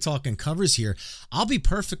on, you're talking covers here. I'll be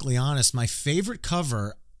perfectly honest, my favorite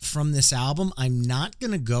cover from this album, I'm not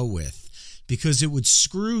going to go with, because it would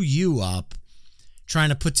screw you up trying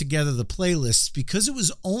to put together the playlists, because it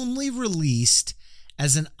was only released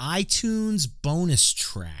as an iTunes bonus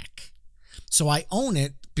track. So I own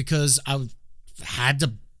it because I had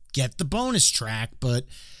to get the bonus track, but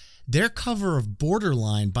their cover of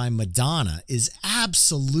Borderline by Madonna is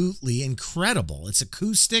absolutely incredible. It's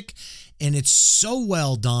acoustic and it's so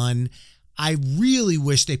well done. I really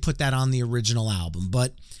wish they put that on the original album,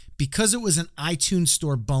 but because it was an iTunes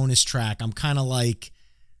Store bonus track, I'm kind of like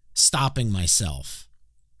stopping myself.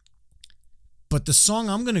 But the song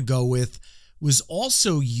I'm going to go with was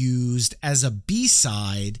also used as a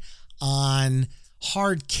B-side on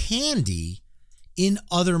Hard Candy in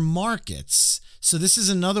other markets. So this is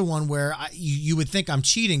another one where you would think I'm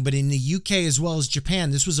cheating, but in the UK as well as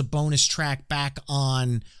Japan, this was a bonus track back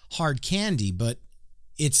on Hard Candy, but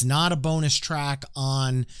it's not a bonus track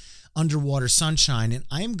on Underwater Sunshine. And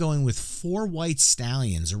I am going with Four White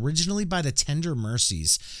Stallions, originally by the Tender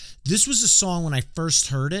Mercies. This was a song when I first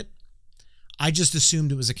heard it, I just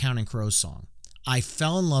assumed it was a Counting Crows song. I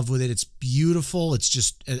fell in love with it. It's beautiful. It's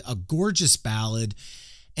just a gorgeous ballad.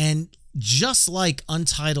 And just like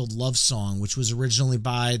Untitled Love Song, which was originally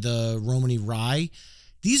by the Romany Rye,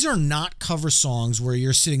 These are not cover songs where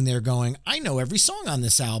you're sitting there going, I know every song on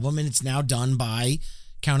this album, and it's now done by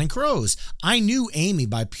Counting Crows. I knew Amy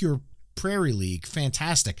by Pure Prairie League,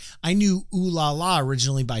 fantastic. I knew Ooh La La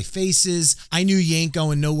originally by Faces. I knew You Ain't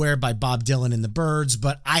Going Nowhere by Bob Dylan and the Byrds,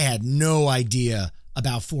 but I had no idea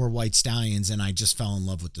about Four White Stallions, and I just fell in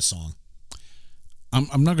love with the song.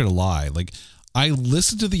 I'm not gonna lie, like I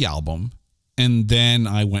listened to the album and then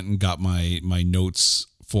I went and got my notes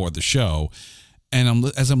for the show, and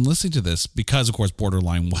as I'm listening to this, because of course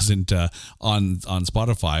Borderline wasn't on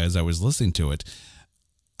Spotify as I was listening to it,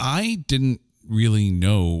 I didn't really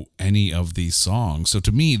know any of these songs. So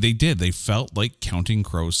to me, they felt like Counting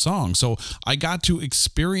Crows songs. So I got to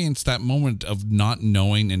experience that moment of not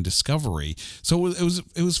knowing and discovery. So it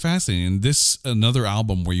was fascinating. And this, another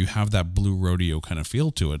album where you have that Blue Rodeo kind of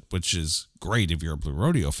feel to it, which is great if you're a Blue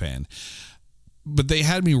Rodeo fan. But they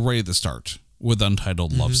had me right at the start with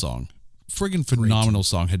Untitled Love Song. Friggin' phenomenal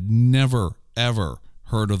song. Had never, ever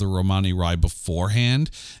heard of the Romani Ride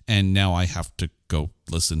beforehand, and now I have to go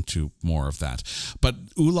listen to more of that. But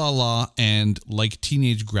Ooh La La and Like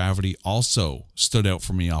Teenage Gravity also stood out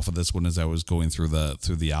for me off of this one as I was going through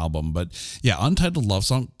the album. But yeah, Untitled Love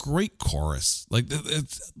Song, great chorus. Like,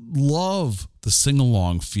 love the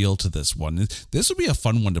sing-along feel to this one. This would be a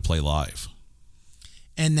fun one to play live.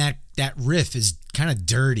 And that riff is kind of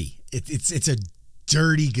dirty. It's a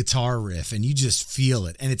dirty guitar riff, and you just feel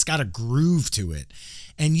it, and it's got a groove to it.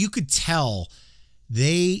 And you could tell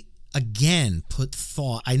they, again, put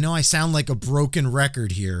thought. I know I sound like a broken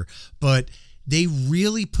record here, but they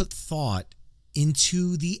really put thought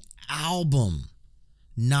into the album,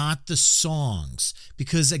 not the songs.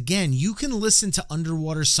 Because, again, you can listen to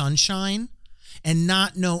Underwater Sunshine and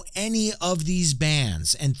not know any of these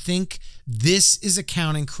bands and think this is a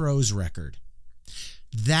Counting Crows record.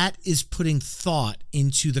 That is putting thought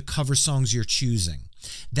into the cover songs you're choosing.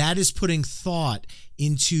 That is putting thought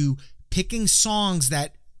into picking songs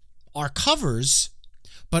that are covers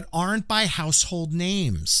but aren't by household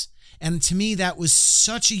names. And to me, that was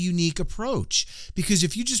such a unique approach, because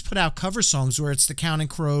if you just put out cover songs where it's the Counting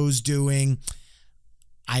Crows doing,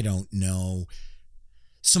 I don't know,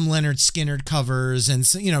 some Leonard Skinner covers and,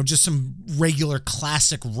 just some regular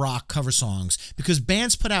classic rock cover songs, because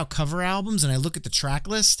bands put out cover albums and I look at the track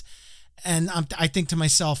list and I think to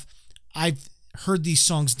myself, I've heard these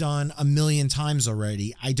songs done a million times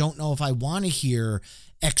already. I don't know if I want to hear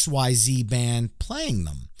XYZ band playing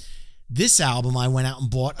them. This album I went out and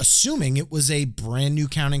bought assuming it was a brand new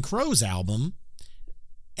Counting Crows album,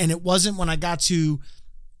 and it wasn't. When I got to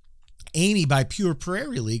Amy by Pure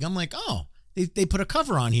Prairie League, I'm like, oh, they put a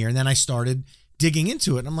cover on here. And then I started digging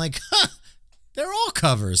into it, and I'm like, they're all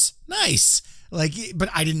covers. Nice. Like, but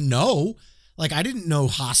I didn't know. Like, I didn't know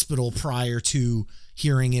Hospital prior to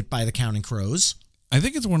hearing it by the Counting Crows. I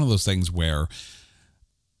think it's one of those things where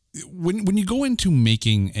when you go into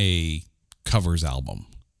making a covers album,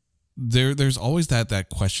 there's always that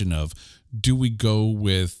question of, do we go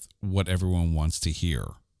with what everyone wants to hear?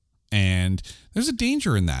 And there's a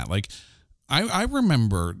danger in that. Like, I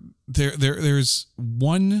remember there's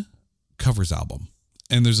one covers album,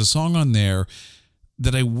 and there's a song on there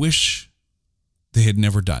that I wish they had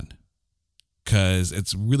never done, because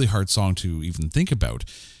it's a really hard song to even think about.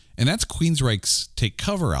 And that's Queensryche's Take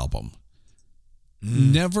Cover album.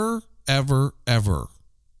 Never, ever, ever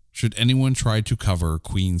should anyone try to cover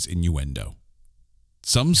Queen's Innuendo.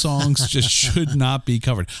 Some songs just should not be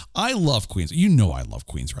covered. I love Queens. You know I love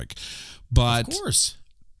Queensryche. But of course,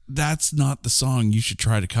 that's not the song you should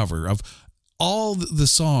try to cover. Of all the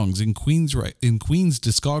songs in Queen's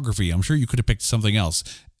discography, I'm sure you could have picked something else.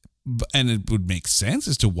 And it would make sense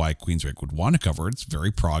as to why Queensryche would want to cover it. It's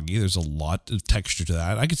very proggy. There's a lot of texture to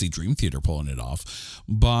that. I could see Dream Theater pulling it off,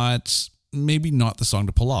 but maybe not the song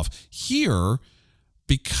to pull off. Here,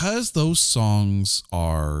 because those songs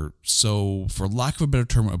are so, for lack of a better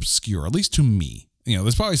term, obscure, at least to me.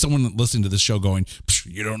 There's probably someone listening to this show going,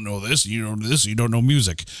 you don't know this, you don't know this, you don't know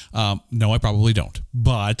music. No, I probably don't,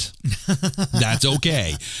 but that's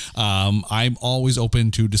okay. I'm always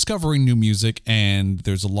open to discovering new music, and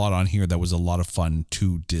there's a lot on here that was a lot of fun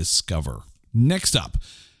to discover. Next up,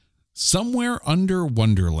 Somewhere Under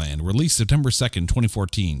Wonderland, released September 2nd,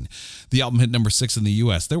 2014. The album hit number 6 in the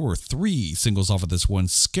US. There were 3 singles off of this one.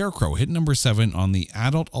 Scarecrow hit number 7 on the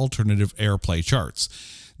Adult Alternative Airplay charts.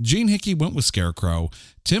 Gene Hickey went with Scarecrow.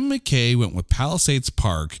 Tim McKay went with Palisades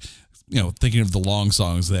Park. Thinking of the long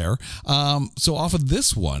songs there. So off of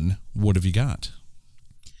this one, what have you got?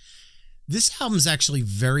 This album is actually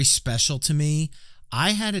very special to me.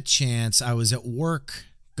 I had a chance. I was at work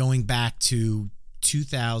going back to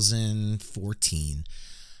 2014.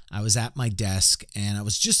 I was at my desk and I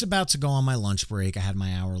was just about to go on my lunch break. I had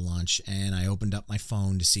my hour lunch and I opened up my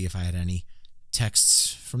phone to see if I had any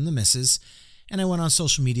texts from the missus. And I went on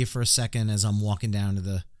social media for a second as I'm walking down to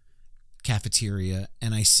the cafeteria,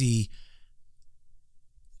 and I see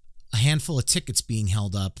a handful of tickets being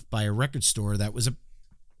held up by a record store that was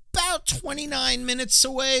about 29 minutes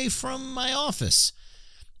away from my office.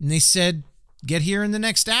 And they said, get here in the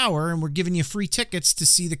next hour and we're giving you free tickets to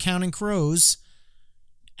see the Counting Crows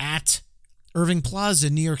at Irving Plaza,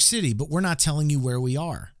 New York City, but we're not telling you where we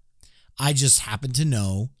are. I just happen to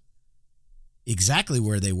know exactly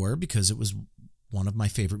where they were because it was one of my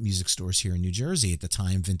favorite music stores here in New Jersey at the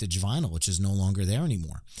time, Vintage Vinyl, which is no longer there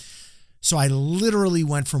anymore. So I literally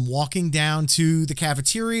went from walking down to the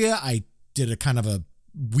cafeteria. I did a kind of a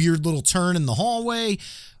weird little turn in the hallway,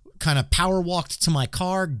 kind of power walked to my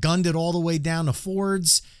car, gunned it all the way down to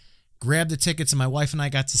Ford's, grabbed the tickets, and my wife and I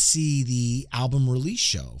got to see the album release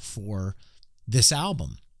show for this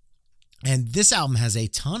album. And this album has a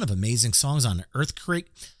ton of amazing songs on it.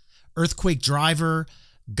 Earthquake Driver,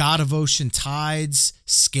 God of Ocean Tides,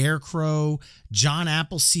 Scarecrow, John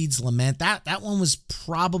Appleseed's Lament. That one was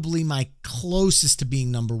probably my closest to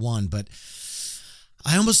being number one, but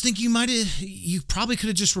I almost think you probably could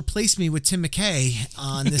have just replaced me with Tim McKay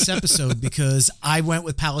on this episode because I went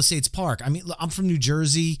with Palisades Park. I mean, I'm from New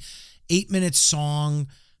Jersey, 8-minute song.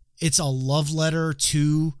 It's a love letter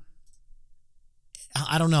to,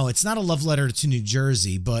 I don't know, it's not a love letter to New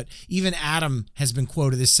Jersey, but even Adam has been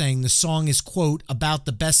quoted as saying the song is, quote, about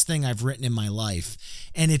the best thing I've written in my life.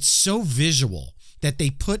 And it's so visual that they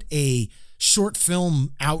put a short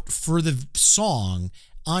film out for the song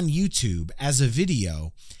on YouTube as a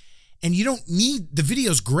video. And you don't need, the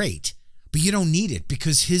video's great, but you don't need it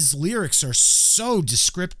because his lyrics are so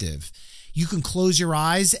descriptive. You can close your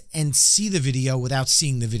eyes and see the video without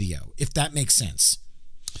seeing the video, if that makes sense.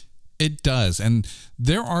 It does. And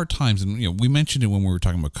there are times, and we mentioned it when we were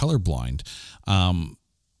talking about Colorblind,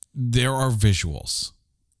 there are visuals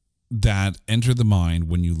that enter the mind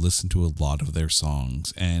when you listen to a lot of their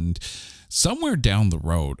songs. And somewhere down the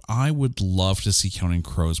road, I would love to see Counting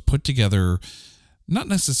Crows put together not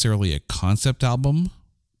necessarily a concept album,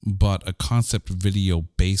 but a concept video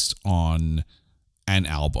based on an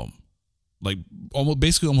album. Like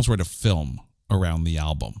almost write a film around the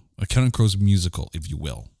album, a Counting Crows musical, if you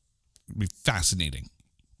will. It'd be fascinating.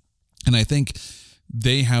 And I think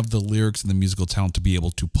they have the lyrics and the musical talent to be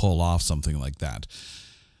able to pull off something like that.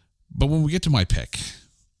 But when we get to my pick,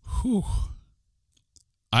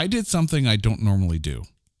 I did something I don't normally do.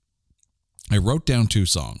 I wrote down 2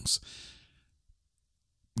 songs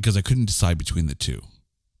because I couldn't decide between the 2.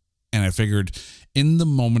 And I figured in the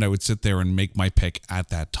moment I would sit there and make my pick at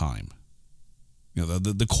that time.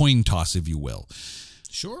 The coin toss, if you will.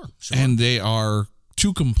 Sure. And they are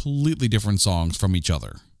 2 completely different songs from each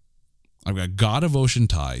other. I've got God of Ocean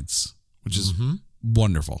Tides, which is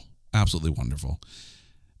wonderful, absolutely wonderful,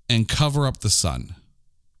 and Cover Up the Sun.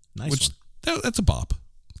 Nice one. That's a bop.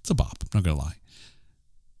 It's a bop, I'm not going to lie.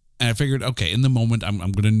 And I figured, okay, in the moment, I'm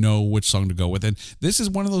going to know which song to go with. And this is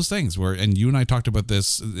one of those things where, and you and I talked about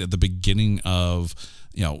this at the beginning of,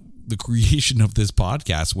 the creation of this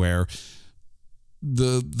podcast, where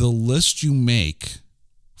the list you make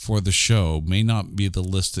for the show may not be the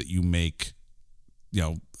list that you make,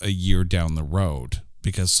 a year down the road,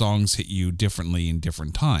 because songs hit you differently in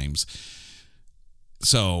different times.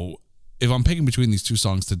 So if I'm picking between these 2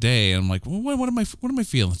 songs today, I'm like, well, what am I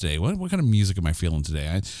feeling today? What kind of music am I feeling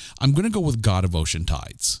today? I'm going to go with God of Ocean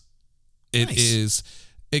Tides.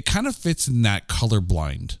 It kind of fits in that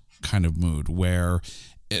Colorblind kind of mood where,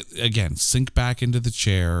 again, sink back into the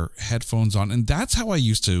chair, headphones on. And that's how I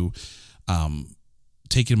used to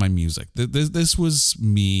take in my music. This was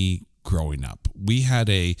me growing up. We had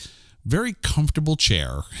a very comfortable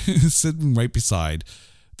chair sitting right beside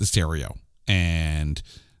the stereo, and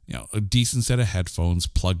a decent set of headphones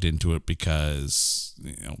plugged into it because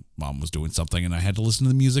mom was doing something and I had to listen to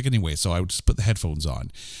the music anyway. So I would just put the headphones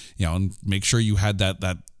on, and make sure you had that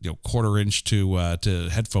 1/4 inch to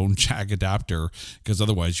headphone jack adapter, because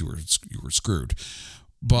otherwise you were screwed.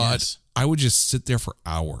 But yes. I would just sit there for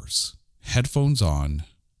hours, headphones on,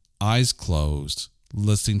 eyes closed,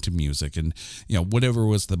 listening to music, and whatever it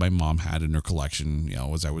was that my mom had in her collection,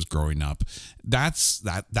 as I was growing up. That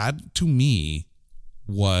to me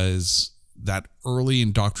was that early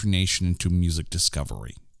indoctrination into music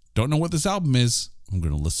discovery. Don't know what this album is, I'm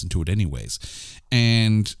going to listen to it anyways.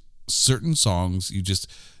 And certain songs,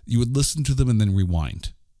 you would listen to them and then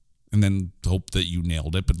rewind. and then hope that you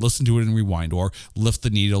nailed it, but listen to it and rewind, or lift the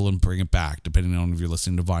needle and bring it back, depending on if you're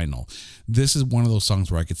listening to vinyl. This is one of those songs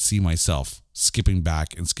where I could see myself skipping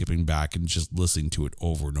back and just listening to it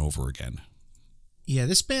over and over again. Yeah,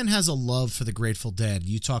 this band has a love for the Grateful Dead.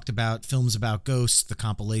 You talked about Films About Ghosts, the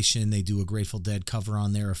compilation. They do a Grateful Dead cover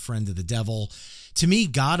on there, A Friend of the Devil. To me,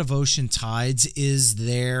 God of Ocean Tides is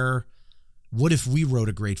their what if we wrote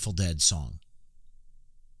a Grateful Dead song?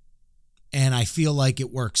 And I feel like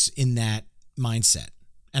it works in that mindset.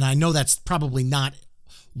 And I know that's probably not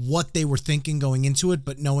what they were thinking going into it,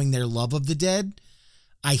 but knowing their love of the Dead,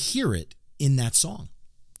 I hear it in that song.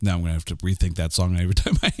 Now I'm going to have to rethink that song every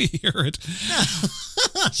time I hear it.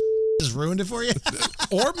 Just ruined it for you?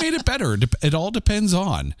 Or made it better. It all depends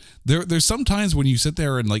on. There's some times when you sit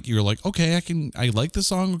there and like you're like, okay, I like the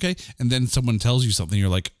song, okay, and then someone tells you something, you're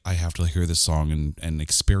like, I have to hear this song and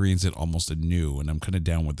experience it almost anew, and I'm kind of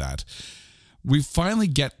down with that. We finally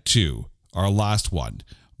get to our last one,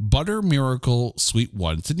 Butter Miracle Sweet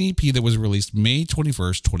One. It's an EP that was released May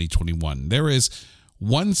 21st, 2021. There is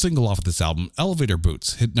one single off of this album, Elevator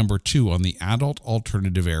Boots, hit number 2 on the Adult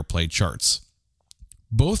Alternative Airplay charts.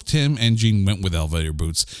 Both Tim and Gene went with Elevator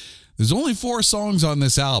Boots. There's only 4 songs on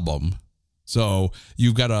this album, so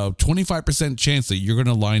you've got a 25% chance that you're going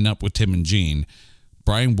to line up with Tim and Gene.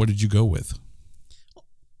 Brian, what did you go with?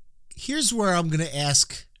 Here's where I'm going to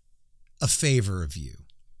ask a favor of you.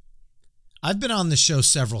 I've been on the show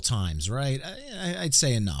several times, right? I'd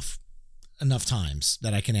say enough times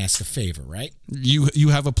that I can ask a favor, right? You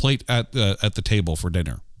have a plate at the table for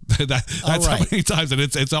dinner. That's right. How many times, and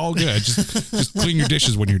it's all good. Just clean your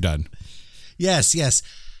dishes when you're done. Yes.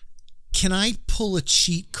 Can I pull a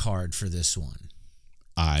cheat card for this one?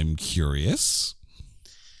 I'm curious.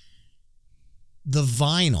 The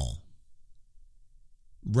vinyl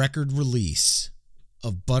record release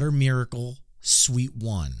of Butter Miracle Sweet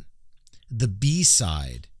One, the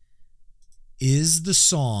B-side is the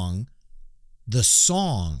song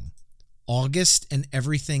August and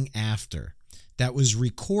Everything After, that was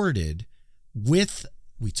recorded with,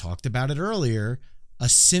 we talked about it earlier, a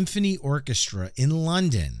symphony orchestra in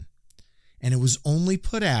London. And it was only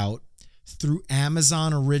put out through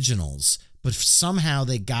Amazon Originals, but somehow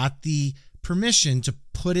they got the permission to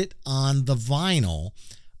put it on the vinyl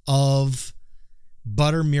of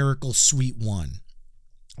Butter Miracle Sweet One.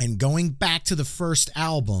 And going back to the first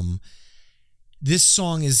album, this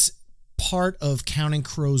song is part of Counting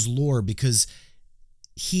Crows lore because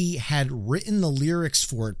he had written the lyrics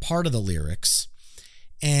for it, part of the lyrics,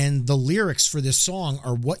 and the lyrics for this song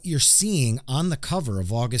are what you're seeing on the cover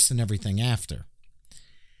of August and Everything After.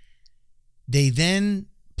 They then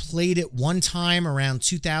played it one time around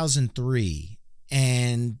 2003,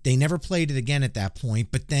 and they never played it again at that point,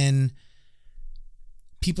 but then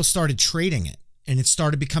people started trading it, and it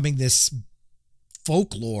started becoming this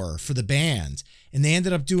folklore for the band, and they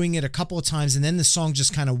ended up doing it a couple of times, and then the song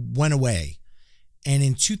just kind of went away. And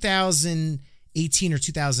in 2018 or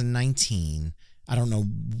 2019, I don't know,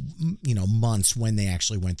 months when they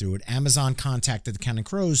actually went through it, Amazon contacted the Counting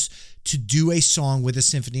Crows to do a song with a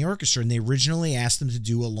symphony orchestra, and they originally asked them to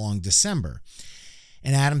do A Long December.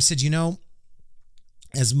 And Adam said,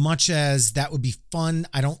 as much as that would be fun,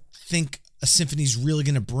 I don't think a symphony's really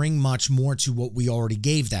going to bring much more to what we already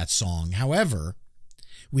gave that song. However,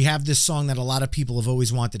 we have this song that a lot of people have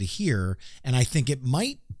always wanted to hear, and I think it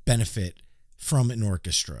might benefit from an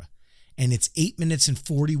orchestra. And it's 8 minutes and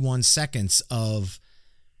 41 seconds of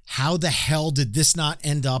how the hell did this not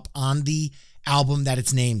end up on the album that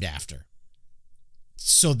it's named after?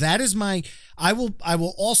 So that is I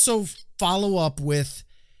will also follow up with,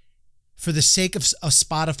 for the sake of a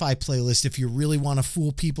Spotify playlist, if you really want to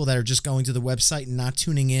fool people that are just going to the website and not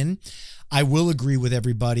tuning in, I will agree with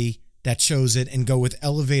everybody that chose it and go with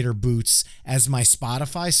Elevator Boots as my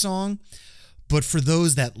Spotify song. But for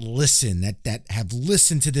those that listen, that have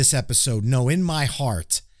listened to this episode, know in my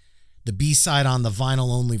heart, the B-side on the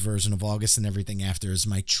vinyl-only version of August and Everything After is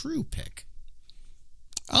my true pick.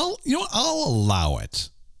 I'll allow it.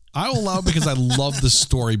 I'll allow it because I love the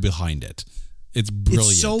story behind it. It's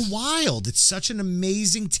brilliant. It's so wild. It's such an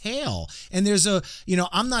amazing tale. And there's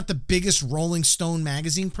I'm not the biggest Rolling Stone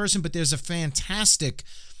magazine person, but there's a fantastic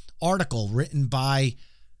article written by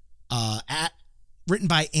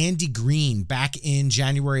Andy Green back in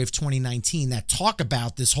January of 2019 that talk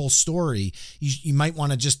about this whole story. You might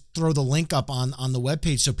want to just throw the link up on the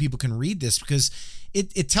webpage so people can read this, because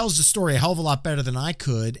it tells the story a hell of a lot better than I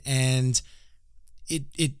could. And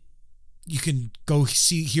you can go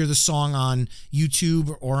hear the song on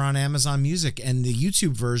YouTube or on Amazon Music, and the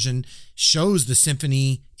YouTube version shows the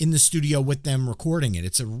symphony in the studio with them recording it.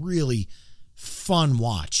 It's a really fun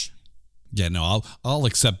watch. Yeah, no, I'll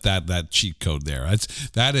accept that cheat code there.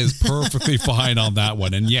 That is perfectly fine on that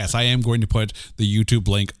one. And yes, I am going to put the YouTube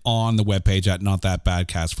link on the webpage at Not That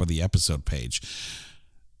Badcast for the episode page.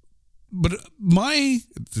 But I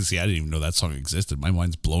didn't even know that song existed. My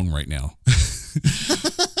mind's blown right now.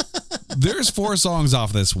 There's 4 songs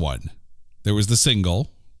off this one. There was the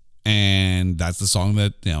single, and that's the song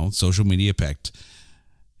that, social media picked.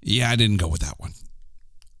 Yeah, I didn't go with that one.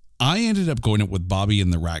 I ended up going up with Bobby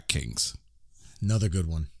and the Rat Kings. Another good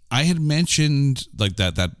one. I had mentioned like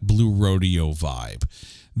that Blue Rodeo vibe.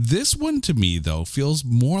 This one to me, though, feels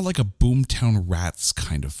more like a Boomtown Rats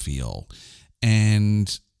kind of feel.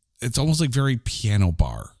 And it's almost like very piano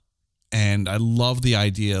bar. And I love the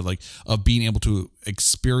idea of being able to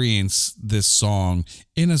experience this song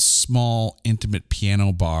in a small, intimate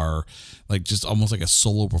piano bar, like just almost like a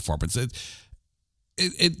solo performance.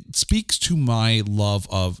 It speaks to my love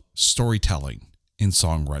of storytelling in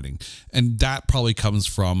songwriting. And that probably comes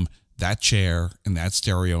from that chair and that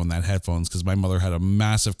stereo and that headphones, because my mother had a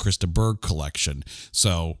massive Krista Berg collection.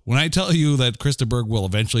 So when I tell you that Krista Berg will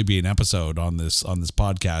eventually be an episode on this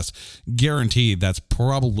podcast, guaranteed that's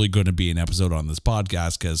probably going to be an episode on this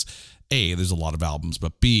podcast, because A, there's a lot of albums,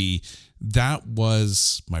 but B, that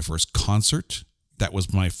was my first concert. That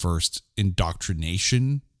was my first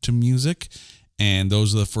indoctrination to music. And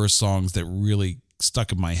those are the first songs that really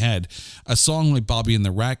stuck in my head. A song like Bobby and the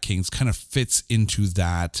Rat Kings kind of fits into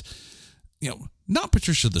that, not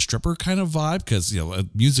Patricia the Stripper kind of vibe, because,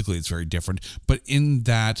 musically it's very different, but in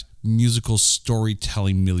that musical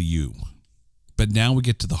storytelling milieu. But now we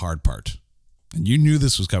get to the hard part. And you knew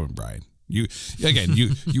this was coming, Brian. You've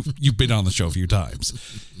been on the show a few times.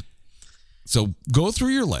 So go through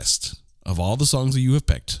your list of all the songs that you have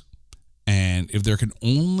picked. And if there can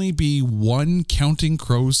only be one Counting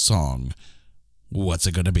Crows song, what's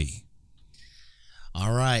it going to be?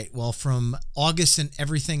 All right. Well, from August and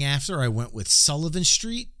Everything After, I went with Sullivan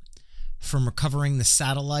Street. From Recovering the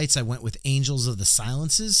Satellites, I went with Angels of the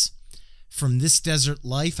Silences. From This Desert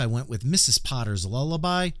Life, I went with Mrs. Potter's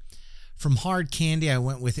Lullaby. From Hard Candy, I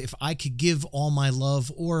went with If I Could Give All My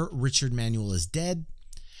Love or Richard Manuel Is Dead.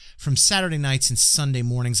 From Saturday Nights and Sunday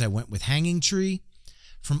Mornings, I went with Hanging Tree.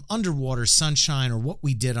 From Underwater Sunshine, or What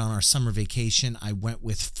We Did on Our Summer Vacation, I went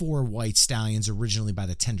with 4 White Stallions, originally by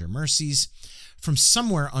the Tender Mercies. From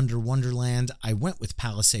Somewhere Under Wonderland, I went with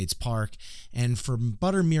Palisades Park. And from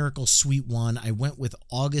Butter Miracle Sweet One, I went with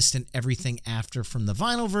August and Everything After from the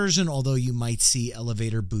vinyl version, although you might see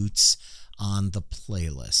Elevator Boots on the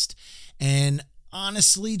playlist. And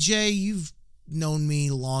honestly, Jay, you've known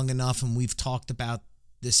me long enough, and we've talked about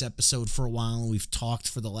this episode for a while, and we've talked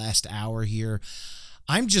for the last hour here.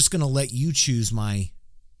 I'm just going to let you choose my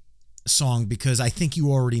song, because I think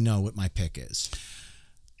you already know what my pick is.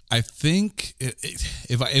 I think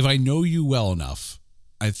if I know you well enough,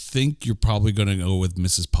 I think you're probably going to go with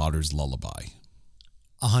Mrs. Potter's Lullaby.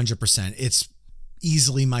 100%. It's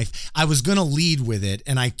easily I was going to lead with it,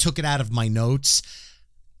 and I took it out of my notes.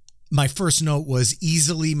 My first note was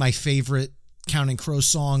easily my favorite Counting Crows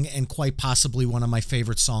song, and quite possibly one of my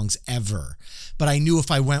favorite songs ever. But I knew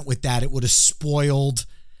if I went with that, it would have spoiled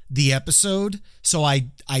the episode. So I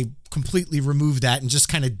completely removed that and just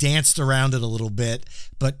kind of danced around it a little bit.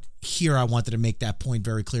 But here I wanted to make that point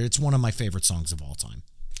very clear. It's one of my favorite songs of all time.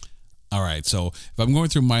 All right. So if I'm going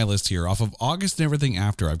through my list here, off of August and Everything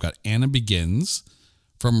After, I've got Anna Begins.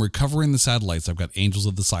 From Recovering the Satellites, I've got Angels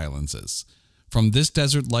of the Silences. From This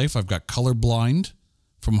Desert Life, I've got Colorblind.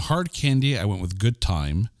 From Hard Candy, I went with Good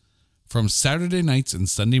Time. From Saturday Nights and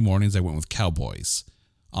Sunday Mornings, I went with Cowboys.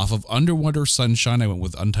 Off of Underwater Sunshine, I went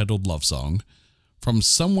with Untitled Love Song. From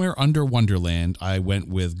Somewhere Under Wonderland, I went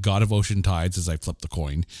with God of Ocean Tides as I flipped the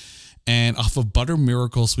coin. And off of Butter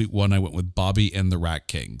Miracle Sweet One, I went with Bobby and the Rat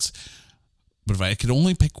Kings. But if I could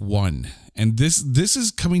only pick one, and this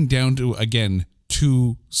is coming down to, again,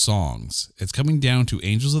 2 songs. It's coming down to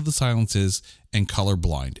Angels of the Silences and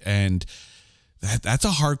Colorblind. And that's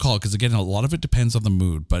a hard call, because again, a lot of it depends on the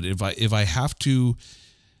mood. But if I have to,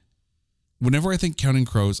 whenever I think Counting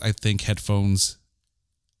Crows, I think headphones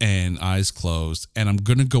and eyes closed, and I'm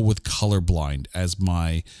gonna go with Colorblind as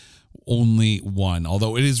my only one.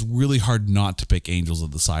 Although it is really hard not to pick Angels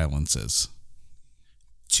of the Silences.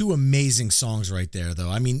 2 amazing songs right there, though.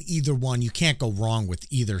 I mean, either one, you can't go wrong with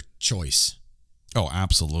either choice. Oh,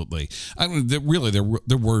 absolutely. I mean, there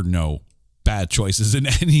were no bad choices in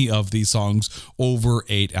any of these songs over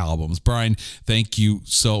 8 albums. Brian, thank you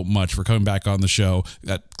so much for coming back on the show.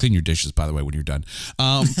 Clean your dishes, by the way, when you're done.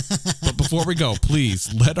 But before we go,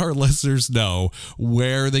 please let our listeners know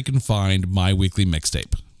where they can find My Weekly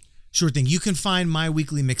Mixtape. Sure thing. You can find My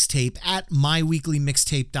Weekly Mixtape at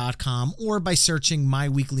myweeklymixtape.com or by searching My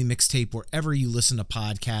Weekly Mixtape wherever you listen to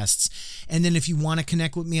podcasts. And then if you want to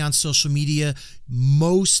connect with me on social media,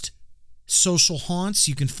 most social haunts,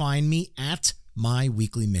 you can find me at My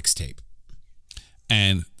Weekly Mixtape.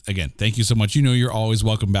 And again, thank you so much. You know you're always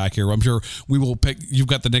welcome back here. I'm sure we will pick. You've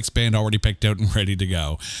got the next band already picked out and ready to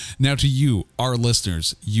go. Now to you, our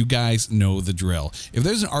listeners, you guys know the drill. If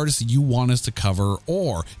there's an artist that you want us to cover,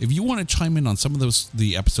 or if you want to chime in on some of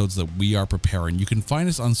the episodes that we are preparing, you can find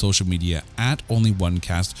us on social media at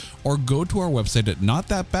OnlyOneCast, or go to our website at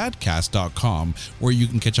notthatbadcast.com, where you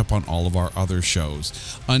can catch up on all of our other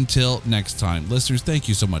shows. Until next time, listeners, thank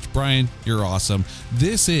you so much. Brian, you're awesome.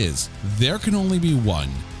 This is There Can Only Be One.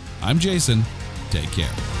 I'm Jason. Take care.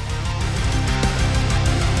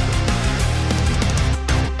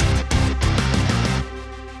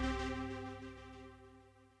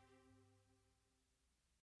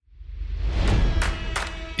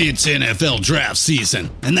 It's NFL draft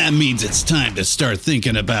season, and that means it's time to start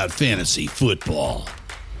thinking about fantasy football.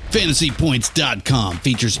 FantasyPoints.com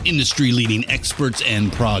features industry-leading experts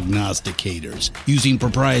and prognosticators using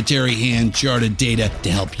proprietary hand-charted data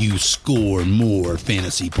to help you score more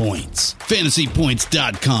fantasy points.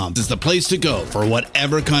 FantasyPoints.com is the place to go for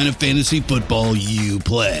whatever kind of fantasy football you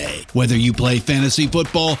play. Whether you play fantasy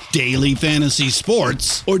football, daily fantasy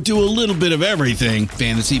sports, or do a little bit of everything,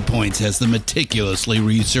 Fantasy Points has the meticulously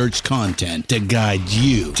researched content to guide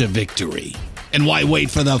you to victory. And why wait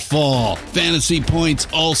for the fall? Fantasy Points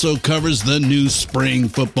also covers the new spring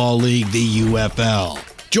football league, the UFL.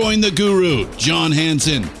 Join the guru, John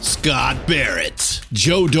Hansen, Scott Barrett,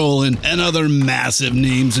 Joe Dolan, and other massive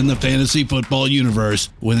names in the fantasy football universe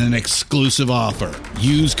with an exclusive offer.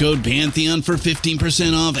 Use code Pantheon for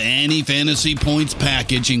 15% off any Fantasy Points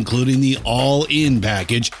package, including the all-in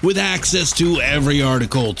package, with access to every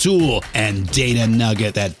article, tool, and data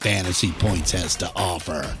nugget that Fantasy Points has to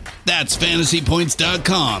offer. That's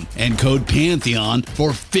FantasyPoints.com and code Pantheon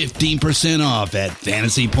for 15% off at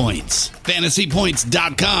Fantasy Points.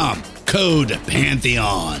 FantasyPoints.com, code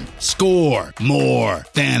Pantheon. Score more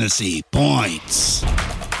fantasy points.